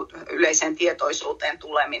niin kuin yleiseen tietoisuuteen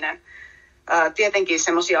tuleminen. Tietenkin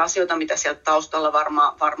semmoisia asioita, mitä sieltä taustalla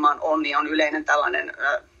varmaan on, niin on yleinen tällainen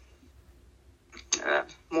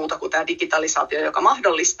muuta kuin tämä digitalisaatio, joka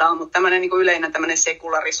mahdollistaa, mutta tämmöinen niin kuin yleinen tämmöinen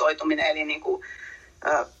sekularisoituminen, eli niin kuin,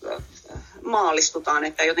 maallistutaan,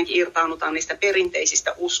 että jotenkin irtaunutaan niistä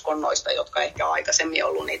perinteisistä uskonnoista, jotka ehkä aikaisemmin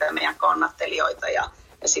ollut niitä meidän kannattelijoita, ja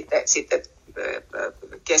sitten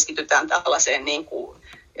keskitytään tällaiseen niin kuin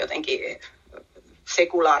jotenkin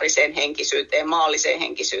sekulaariseen henkisyyteen, maalliseen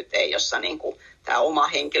henkisyyteen, jossa niin kuin tämä oma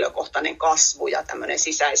henkilökohtainen kasvu ja tämmöinen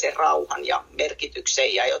sisäisen rauhan ja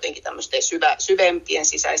merkityksen ja jotenkin tämmöisten syvempien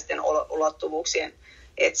sisäisten ulottuvuuksien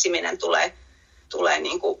etsiminen tulee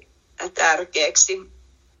niin kuin tärkeäksi.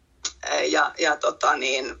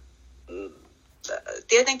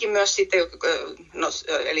 Tietenkin myös sitten,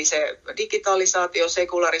 eli se digitalisaatio,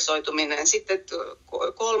 sekularisoituminen. Sitten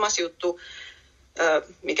kolmas juttu,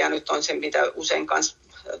 mikä nyt on se, mitä usein kanssa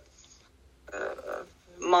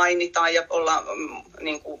mainitaan ja ollaan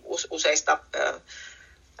niin kuin useista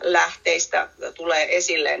lähteistä tulee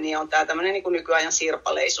esille, niin on tämä tämmöinen niin kuin nykyajan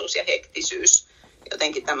sirpaleisuus ja hektisyys.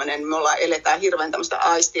 Jotenkin tämmöinen, eletään hirveän tämmöistä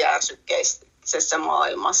aistiärsykkeisessä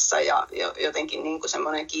maailmassa ja jotenkin niin kuin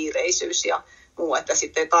semmoinen kiireisyys ja muu, että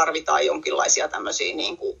sitten tarvitaan jonkinlaisia tämmöisiä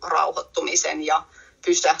niin kuin rauhoittumisen ja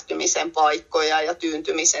pysähtymisen paikkoja ja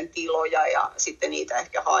tyyntymisen tiloja ja sitten niitä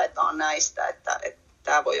ehkä haetaan näistä, että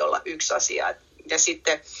tämä voi olla yksi asia. Ja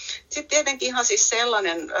sitten tietenkin ihan siis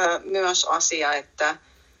sellainen myös asia, että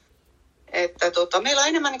meillä on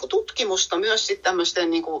enemmän niin kuin tutkimusta myös sitten tämmöisten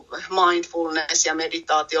niin kuin mindfulness- ja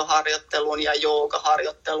meditaatioharjoittelun ja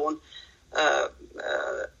joogaharjoittelun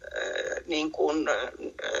niin kuin,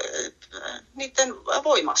 niiden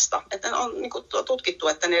voimasta. Että on niin kuin tutkittu,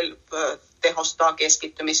 että ne tehostaa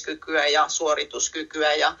keskittymiskykyä ja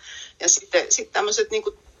suorituskykyä ja sitten tämmöiset niin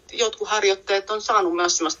kuin jotkut harjoitteet on saanut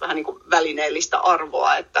myös semmoista vähän niin kuin välineellistä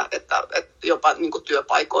arvoa, että jopa niin kuin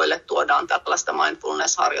työpaikoille tuodaan tällaista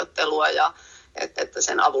mindfulness-harjoittelua ja että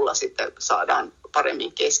sen avulla sitten saadaan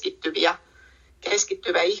paremmin keskittyviä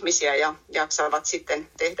ihmisiä ja jaksavat sitten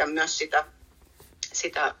tehdä myös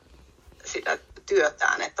sitä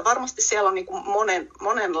työtään. Että varmasti siellä on niin kuin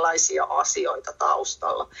monenlaisia asioita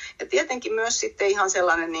taustalla. Ja tietenkin myös sitten ihan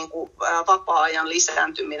sellainen niin kuin vapaa-ajan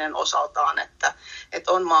lisääntyminen osaltaan, että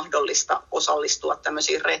on mahdollista osallistua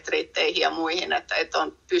tämmöisiin retriitteihin ja muihin, että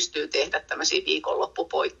pystyy tehdä tämmöisiä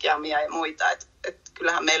viikonloppupoikkeamia ja muita. Että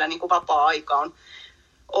kyllähän meillä niin kuin vapaa-aika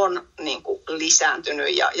on niin kuin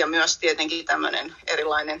lisääntynyt ja myös tietenkin tämmöinen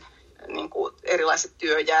niin kuin erilaiset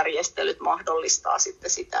työjärjestelyt mahdollistaa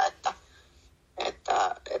sitten sitä, että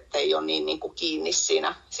ei ole niin kuin kiinni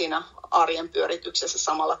siinä arjen pyörityksessä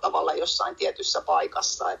samalla tavalla jossain tietyssä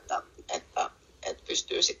paikassa, että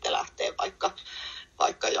pystyy sitten lähteä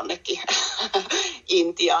vaikka jonnekin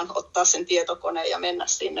Intiaan, ottaa sen tietokoneen ja mennä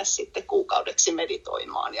sinne sitten kuukaudeksi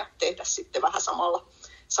meditoimaan ja tehdä sitten vähän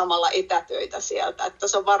samalla etätöitä sieltä. Että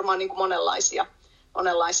se on varmaan niin kuin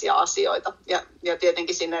monenlaisia asioita ja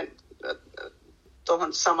tietenkin sinne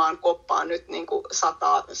tuohon samaan koppaan nyt niin kuin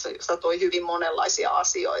satoi hyvin monenlaisia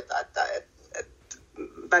asioita, että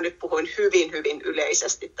mä nyt puhuin hyvin, hyvin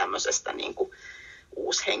yleisesti tämmöisestä niin kuin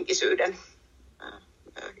uushenkisyyden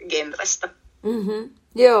genrestä. Mm-hmm.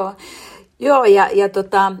 Joo ja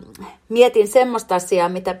mietin semmoista asiaa,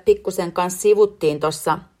 mitä pikkusen kanssa sivuttiin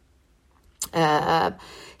tuossa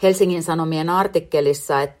Helsingin Sanomien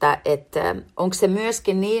artikkelissa, että onko se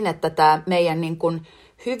myöskin niin, että tämä meidän niin kuin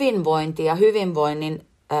hyvinvointi ja hyvinvoinnin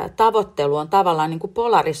tavoittelu on tavallaan niin kuin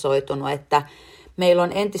polarisoitunut, että meillä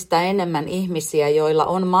on entistä enemmän ihmisiä, joilla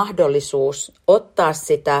on mahdollisuus ottaa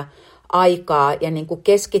sitä aikaa ja niin kuin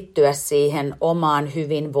keskittyä siihen omaan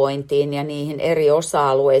hyvinvointiin ja niihin eri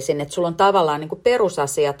osa-alueisiin, että sulla on tavallaan niin kuin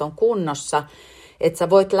perusasiat on kunnossa, että sä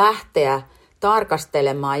voit lähteä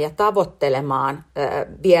tarkastelemaan ja tavoittelemaan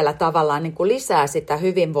vielä tavallaan niin kuin lisää sitä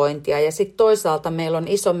hyvinvointia ja sitten toisaalta meillä on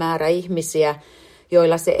iso määrä ihmisiä,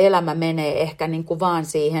 joilla se elämä menee ehkä niin kuin vaan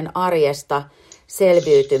siihen arjesta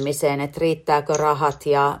selviytymiseen, että riittääkö rahat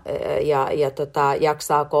ja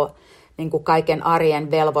jaksaako niin kuin kaiken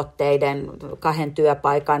arjen velvoitteiden 2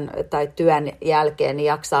 työpaikan tai työn jälkeen, niin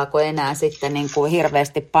jaksaako enää sitten niin kuin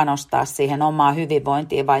hirveästi panostaa siihen omaan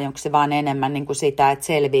hyvinvointiin vai onko se vaan enemmän niin kuin sitä, että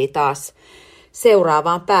selvii taas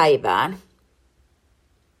seuraavaan päivään?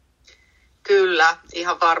 Kyllä,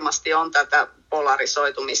 ihan varmasti on tätä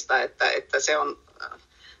polarisoitumista, että se on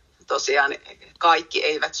tosiaan kaikki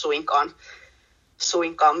eivät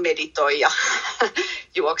suinkaan meditoi ja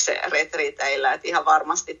juokse retriiteillä. Että ihan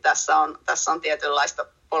varmasti tässä on tietynlaista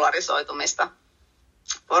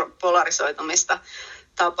polarisoitumista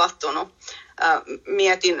tapahtunut.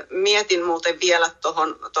 Mietin muuten vielä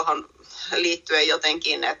tuohon liittyen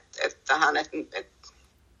jotenkin, että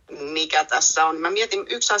mikä tässä on. Mä mietin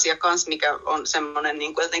yksi asia kanssa, mikä on semmoinen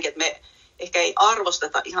niin kuin jotenkin, että me ehkä ei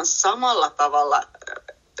arvosteta ihan samalla tavalla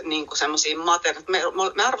niin kuin semmoisia materiaaleja.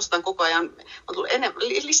 Me arvostetaan koko ajan, on tullut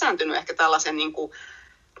lisääntynyt ehkä tällaisen, niin kuin,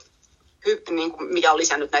 mikä on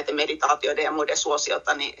lisännyt näiden meditaatioiden ja muiden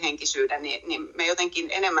suosiota, niin henkisyyden, niin me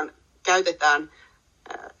jotenkin enemmän käytetään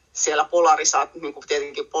siellä niin kuin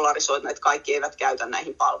tietenkin polarisoituneet, että kaikki eivät käytä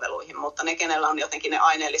näihin palveluihin, mutta ne, kenellä on jotenkin ne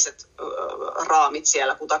aineelliset raamit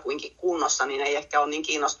siellä kutakuinkin kunnossa, niin ei ehkä ole niin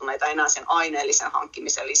kiinnostuneita enää sen aineellisen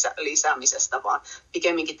hankkimisen lisäämisestä, vaan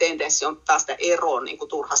pikemminkin tendenssi on päästä eroon niin kuin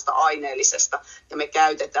turhasta aineellisesta, ja me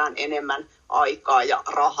käytetään enemmän aikaa ja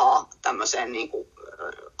rahaa tämmöiseen niin kuin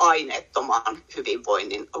aineettomaan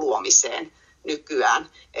hyvinvoinnin luomiseen nykyään,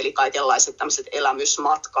 eli kaikenlaiset tämmöiset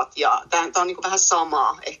elämysmatkat, ja tämä on niin kuin vähän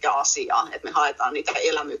samaa ehkä asiaa, että me haetaan niitä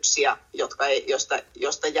elämyksiä,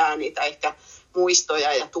 josta jää niitä ehkä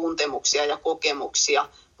muistoja ja tuntemuksia ja kokemuksia,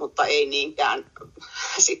 mutta ei niinkään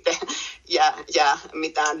sitten jää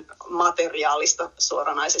mitään materiaalista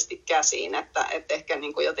suoranaisesti käsiin, että ehkä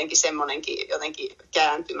niin kuin jotenkin semmoinenkin jotenkin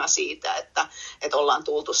kääntymä siitä, että ollaan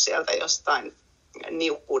tultu sieltä jostain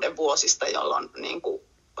niukkuuden vuosista, jolloin niin kuin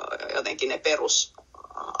jotenkin ne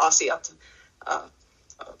perusasiat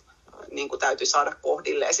niin kuin täytyy saada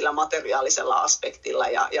kohdilleen sillä materiaalisella aspektilla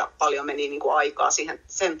ja paljon meni niin kuin aikaa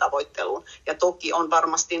sen tavoitteluun. Ja toki on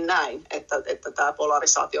varmasti näin, että tämä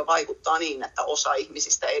polarisaatio vaikuttaa niin, että osa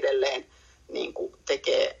ihmisistä edelleen niin kuin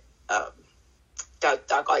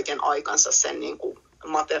käyttää kaiken aikansa sen niin kuin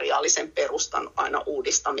materiaalisen perustan aina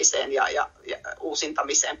uudistamiseen ja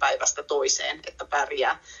uusintamiseen päivästä toiseen, että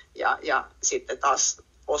pärjää. Ja sitten taas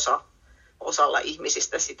osalla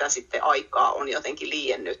ihmisistä sitä sitten aikaa on jotenkin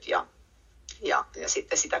liiennyt ja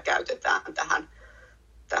sitten sitä käytetään tähän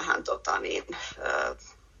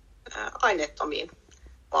aineettomiin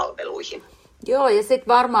palveluihin. Joo, ja sitten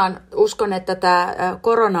varmaan uskon, että tämä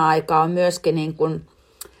korona-aika on myöskin niin kuin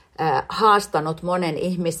haastanut monen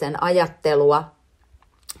ihmisen ajattelua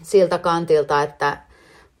siltä kantilta, että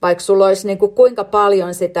vaikka sulla olisi niin kuin kuinka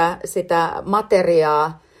paljon sitä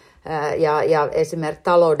materiaa ja esimerkiksi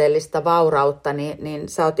taloudellista vaurautta, niin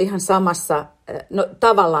sä oot ihan samassa, no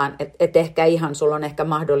tavallaan, että ehkä ihan sulla on ehkä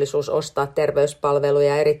mahdollisuus ostaa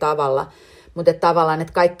terveyspalveluja eri tavalla, mutta tavallaan,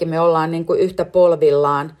 että kaikki me ollaan niin kuin yhtä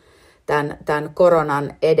polvillaan tämän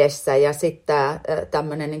koronan edessä ja sitten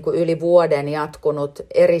tämmöinen niin kuin yli vuoden jatkunut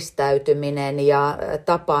eristäytyminen ja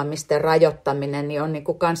tapaamisten rajoittaminen niin on niin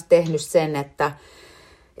kuin kans tehnyt sen, että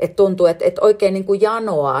tuntuu, että oikein niin kuin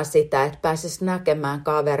janoaa sitä, että pääsisi näkemään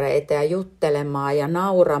kavereita ja juttelemaan ja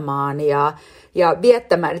nauramaan ja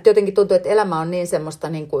viettämään. Että jotenkin tuntuu, että elämä on niin semmoista,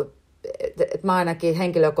 niin kuin, että mä ainakin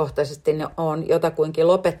henkilökohtaisesti olen jotakuinkin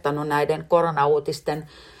lopettanut näiden koronauutisten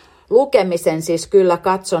lukemisen. Siis kyllä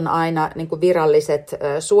katson aina niin kuin viralliset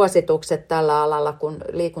suositukset tällä alalla, kun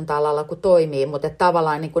liikunta-alalla kun toimii, mutta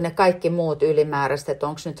tavallaan niin kuin ne kaikki muut ylimääräiset, että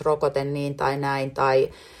onko nyt rokote niin tai näin tai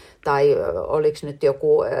oliko nyt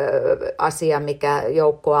joku asia, mikä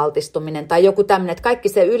joukkoaltistuminen tai joku tämmöinen, että kaikki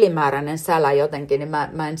se ylimääräinen sälä jotenkin, niin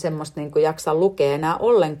mä en semmoista niin kuin jaksa lukea enää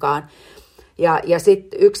ollenkaan. Ja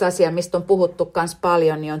sitten yksi asia, mistä on puhuttu myös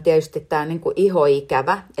paljon, niin on tietysti tämä niin kuin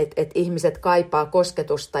ihoikävä, että ihmiset kaipaa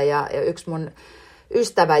kosketusta ja yksi mun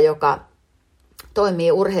ystävä, joka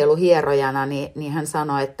toimii urheiluhierojana, niin hän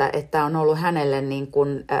sanoi, että on ollut hänelle niin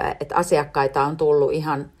kuin, että asiakkaita on tullut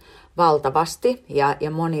ihan valtavasti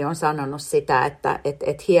ja moni on sanonut sitä, että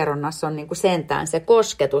hieronnassa on niin kuin sentään se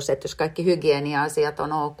kosketus, että jos kaikki hygienia-asiat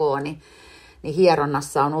on ok, niin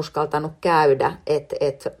hieronnassa on uskaltanut käydä,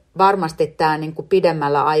 että varmasti tämä niin kuin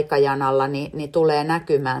pidemmällä aikajanalla niin tulee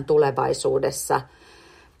näkymään tulevaisuudessa.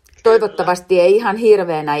 Toivottavasti ei ihan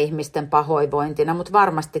hirveänä ihmisten pahoinvointina, mutta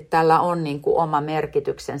varmasti tällä on niin kuin oma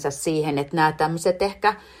merkityksensä siihen, että nämä tämmöiset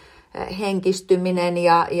ehkä henkistyminen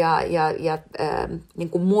ja niin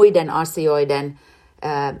kuin muiden asioiden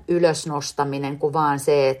ylösnostaminen kuin vaan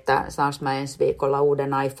se, että saanko mä ensi viikolla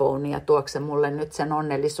uuden iPhone ja tuokse mulle nyt sen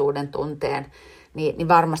onnellisuuden tunteen, niin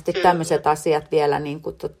varmasti tämmöiset asiat vielä niin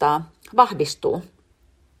kuin vahvistuu.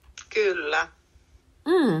 Kyllä.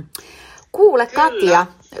 Kuule Katja,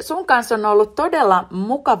 sun kanssa on ollut todella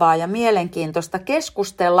mukavaa ja mielenkiintoista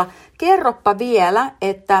keskustella. Kerroppa vielä,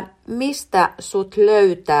 että mistä sut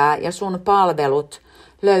löytää ja sun palvelut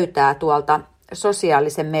löytää tuolta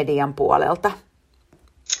sosiaalisen median puolelta?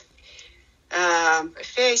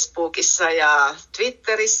 Facebookissa ja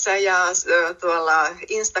Twitterissä ja tuolla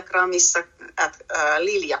Instagramissa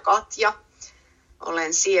Lilja Katja.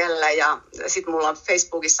 Olen siellä ja sitten mulla on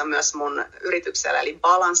Facebookissa myös mun yrityksellä eli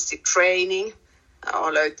Balanssi Training.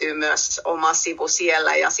 Löytyy myös oma sivu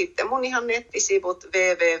siellä ja sitten mun ihan nettisivut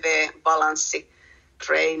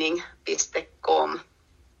www.balanssitraining.com.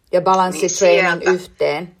 Ja Balanssi Training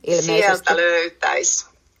yhteen ilmeisesti. Sieltä löytäisi.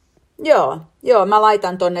 Joo, mä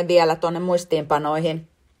laitan vielä tonne muistiinpanoihin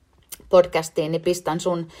podcastiin, niin pistän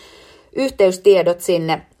sun yhteystiedot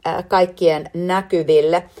sinne kaikkien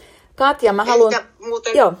näkyville. Katja, mä haluan...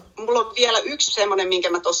 Mulla on vielä yksi semmoinen, minkä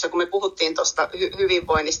mä tuossa, kun me puhuttiin tuosta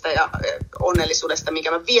hyvinvoinnista ja onnellisuudesta,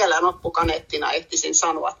 minkä mä vielä loppukaneettina ehtisin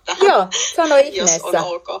sanoa tähän. Joo, sano ihmeessä. Jos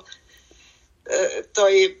on ok.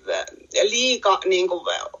 Toi liika, niin kun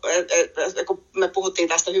me puhuttiin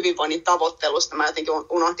tästä hyvinvoinnin tavoittelusta, mä jotenkin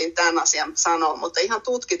unohdin tämän asian sanoa, mutta ihan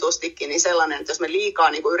tutkitustikin niin sellainen, että jos me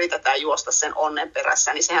liikaa niin yritetään juosta sen onnen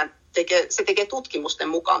perässä, niin se tekee tutkimusten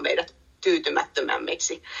mukaan meidät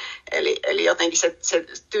tyytymättömämmiksi. Eli jotenkin se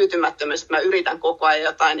tyytymättömyys, että mä yritän koko ajan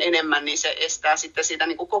jotain enemmän, niin se estää sitten siitä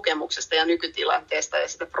niin kuin kokemuksesta ja nykytilanteesta ja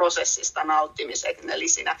sitä prosessista nauttimisen. Eli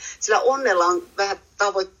sillä onnella on vähän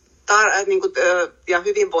ja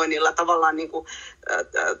hyvinvoinnilla tavallaan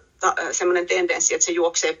semmoinen tendenssi, että se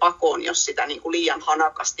juoksee pakoon, jos sitä niin kuin liian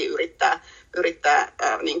hanakasti yrittää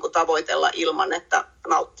niin kuin tavoitella ilman, että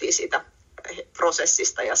nauttii siitä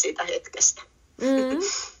prosessista ja siitä hetkestä.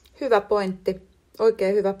 Hyvä pointti.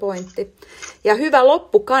 Oikein hyvä pointti. Ja hyvä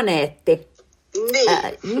loppukaneetti.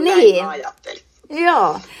 Niin. Ajattelin.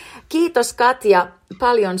 Joo. Kiitos Katja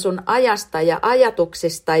paljon sun ajasta ja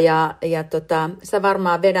ajatuksista ja sä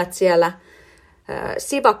varmaan vedät siellä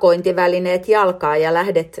sivakointivälineet jalkaan ja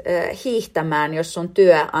lähdet hiihtämään, jos sun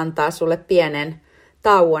työ antaa sulle pienen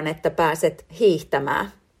tauon, että pääset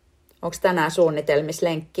hiihtämään. Onko tänään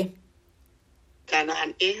suunnitelmislenkki?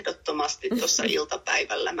 Tänään ehdottomasti tuossa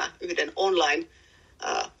iltapäivällä mä yhden online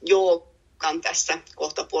joogan tässä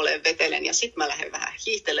kohtapuoleen vetelen ja sitten mä lähden vähän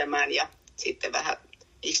hiihtelemään ja sitten vähän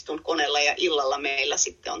istun koneella ja illalla meillä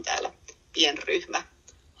sitten on täällä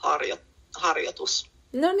pienryhmäharjoitus.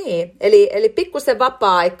 No niin, eli pikkusen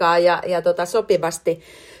vapaa-aikaa ja sopivasti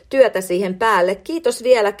työtä siihen päälle. Kiitos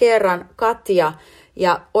vielä kerran Katja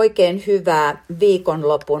ja oikein hyvää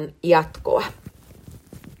viikonlopun jatkoa.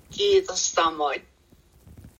 Kiitos samoin.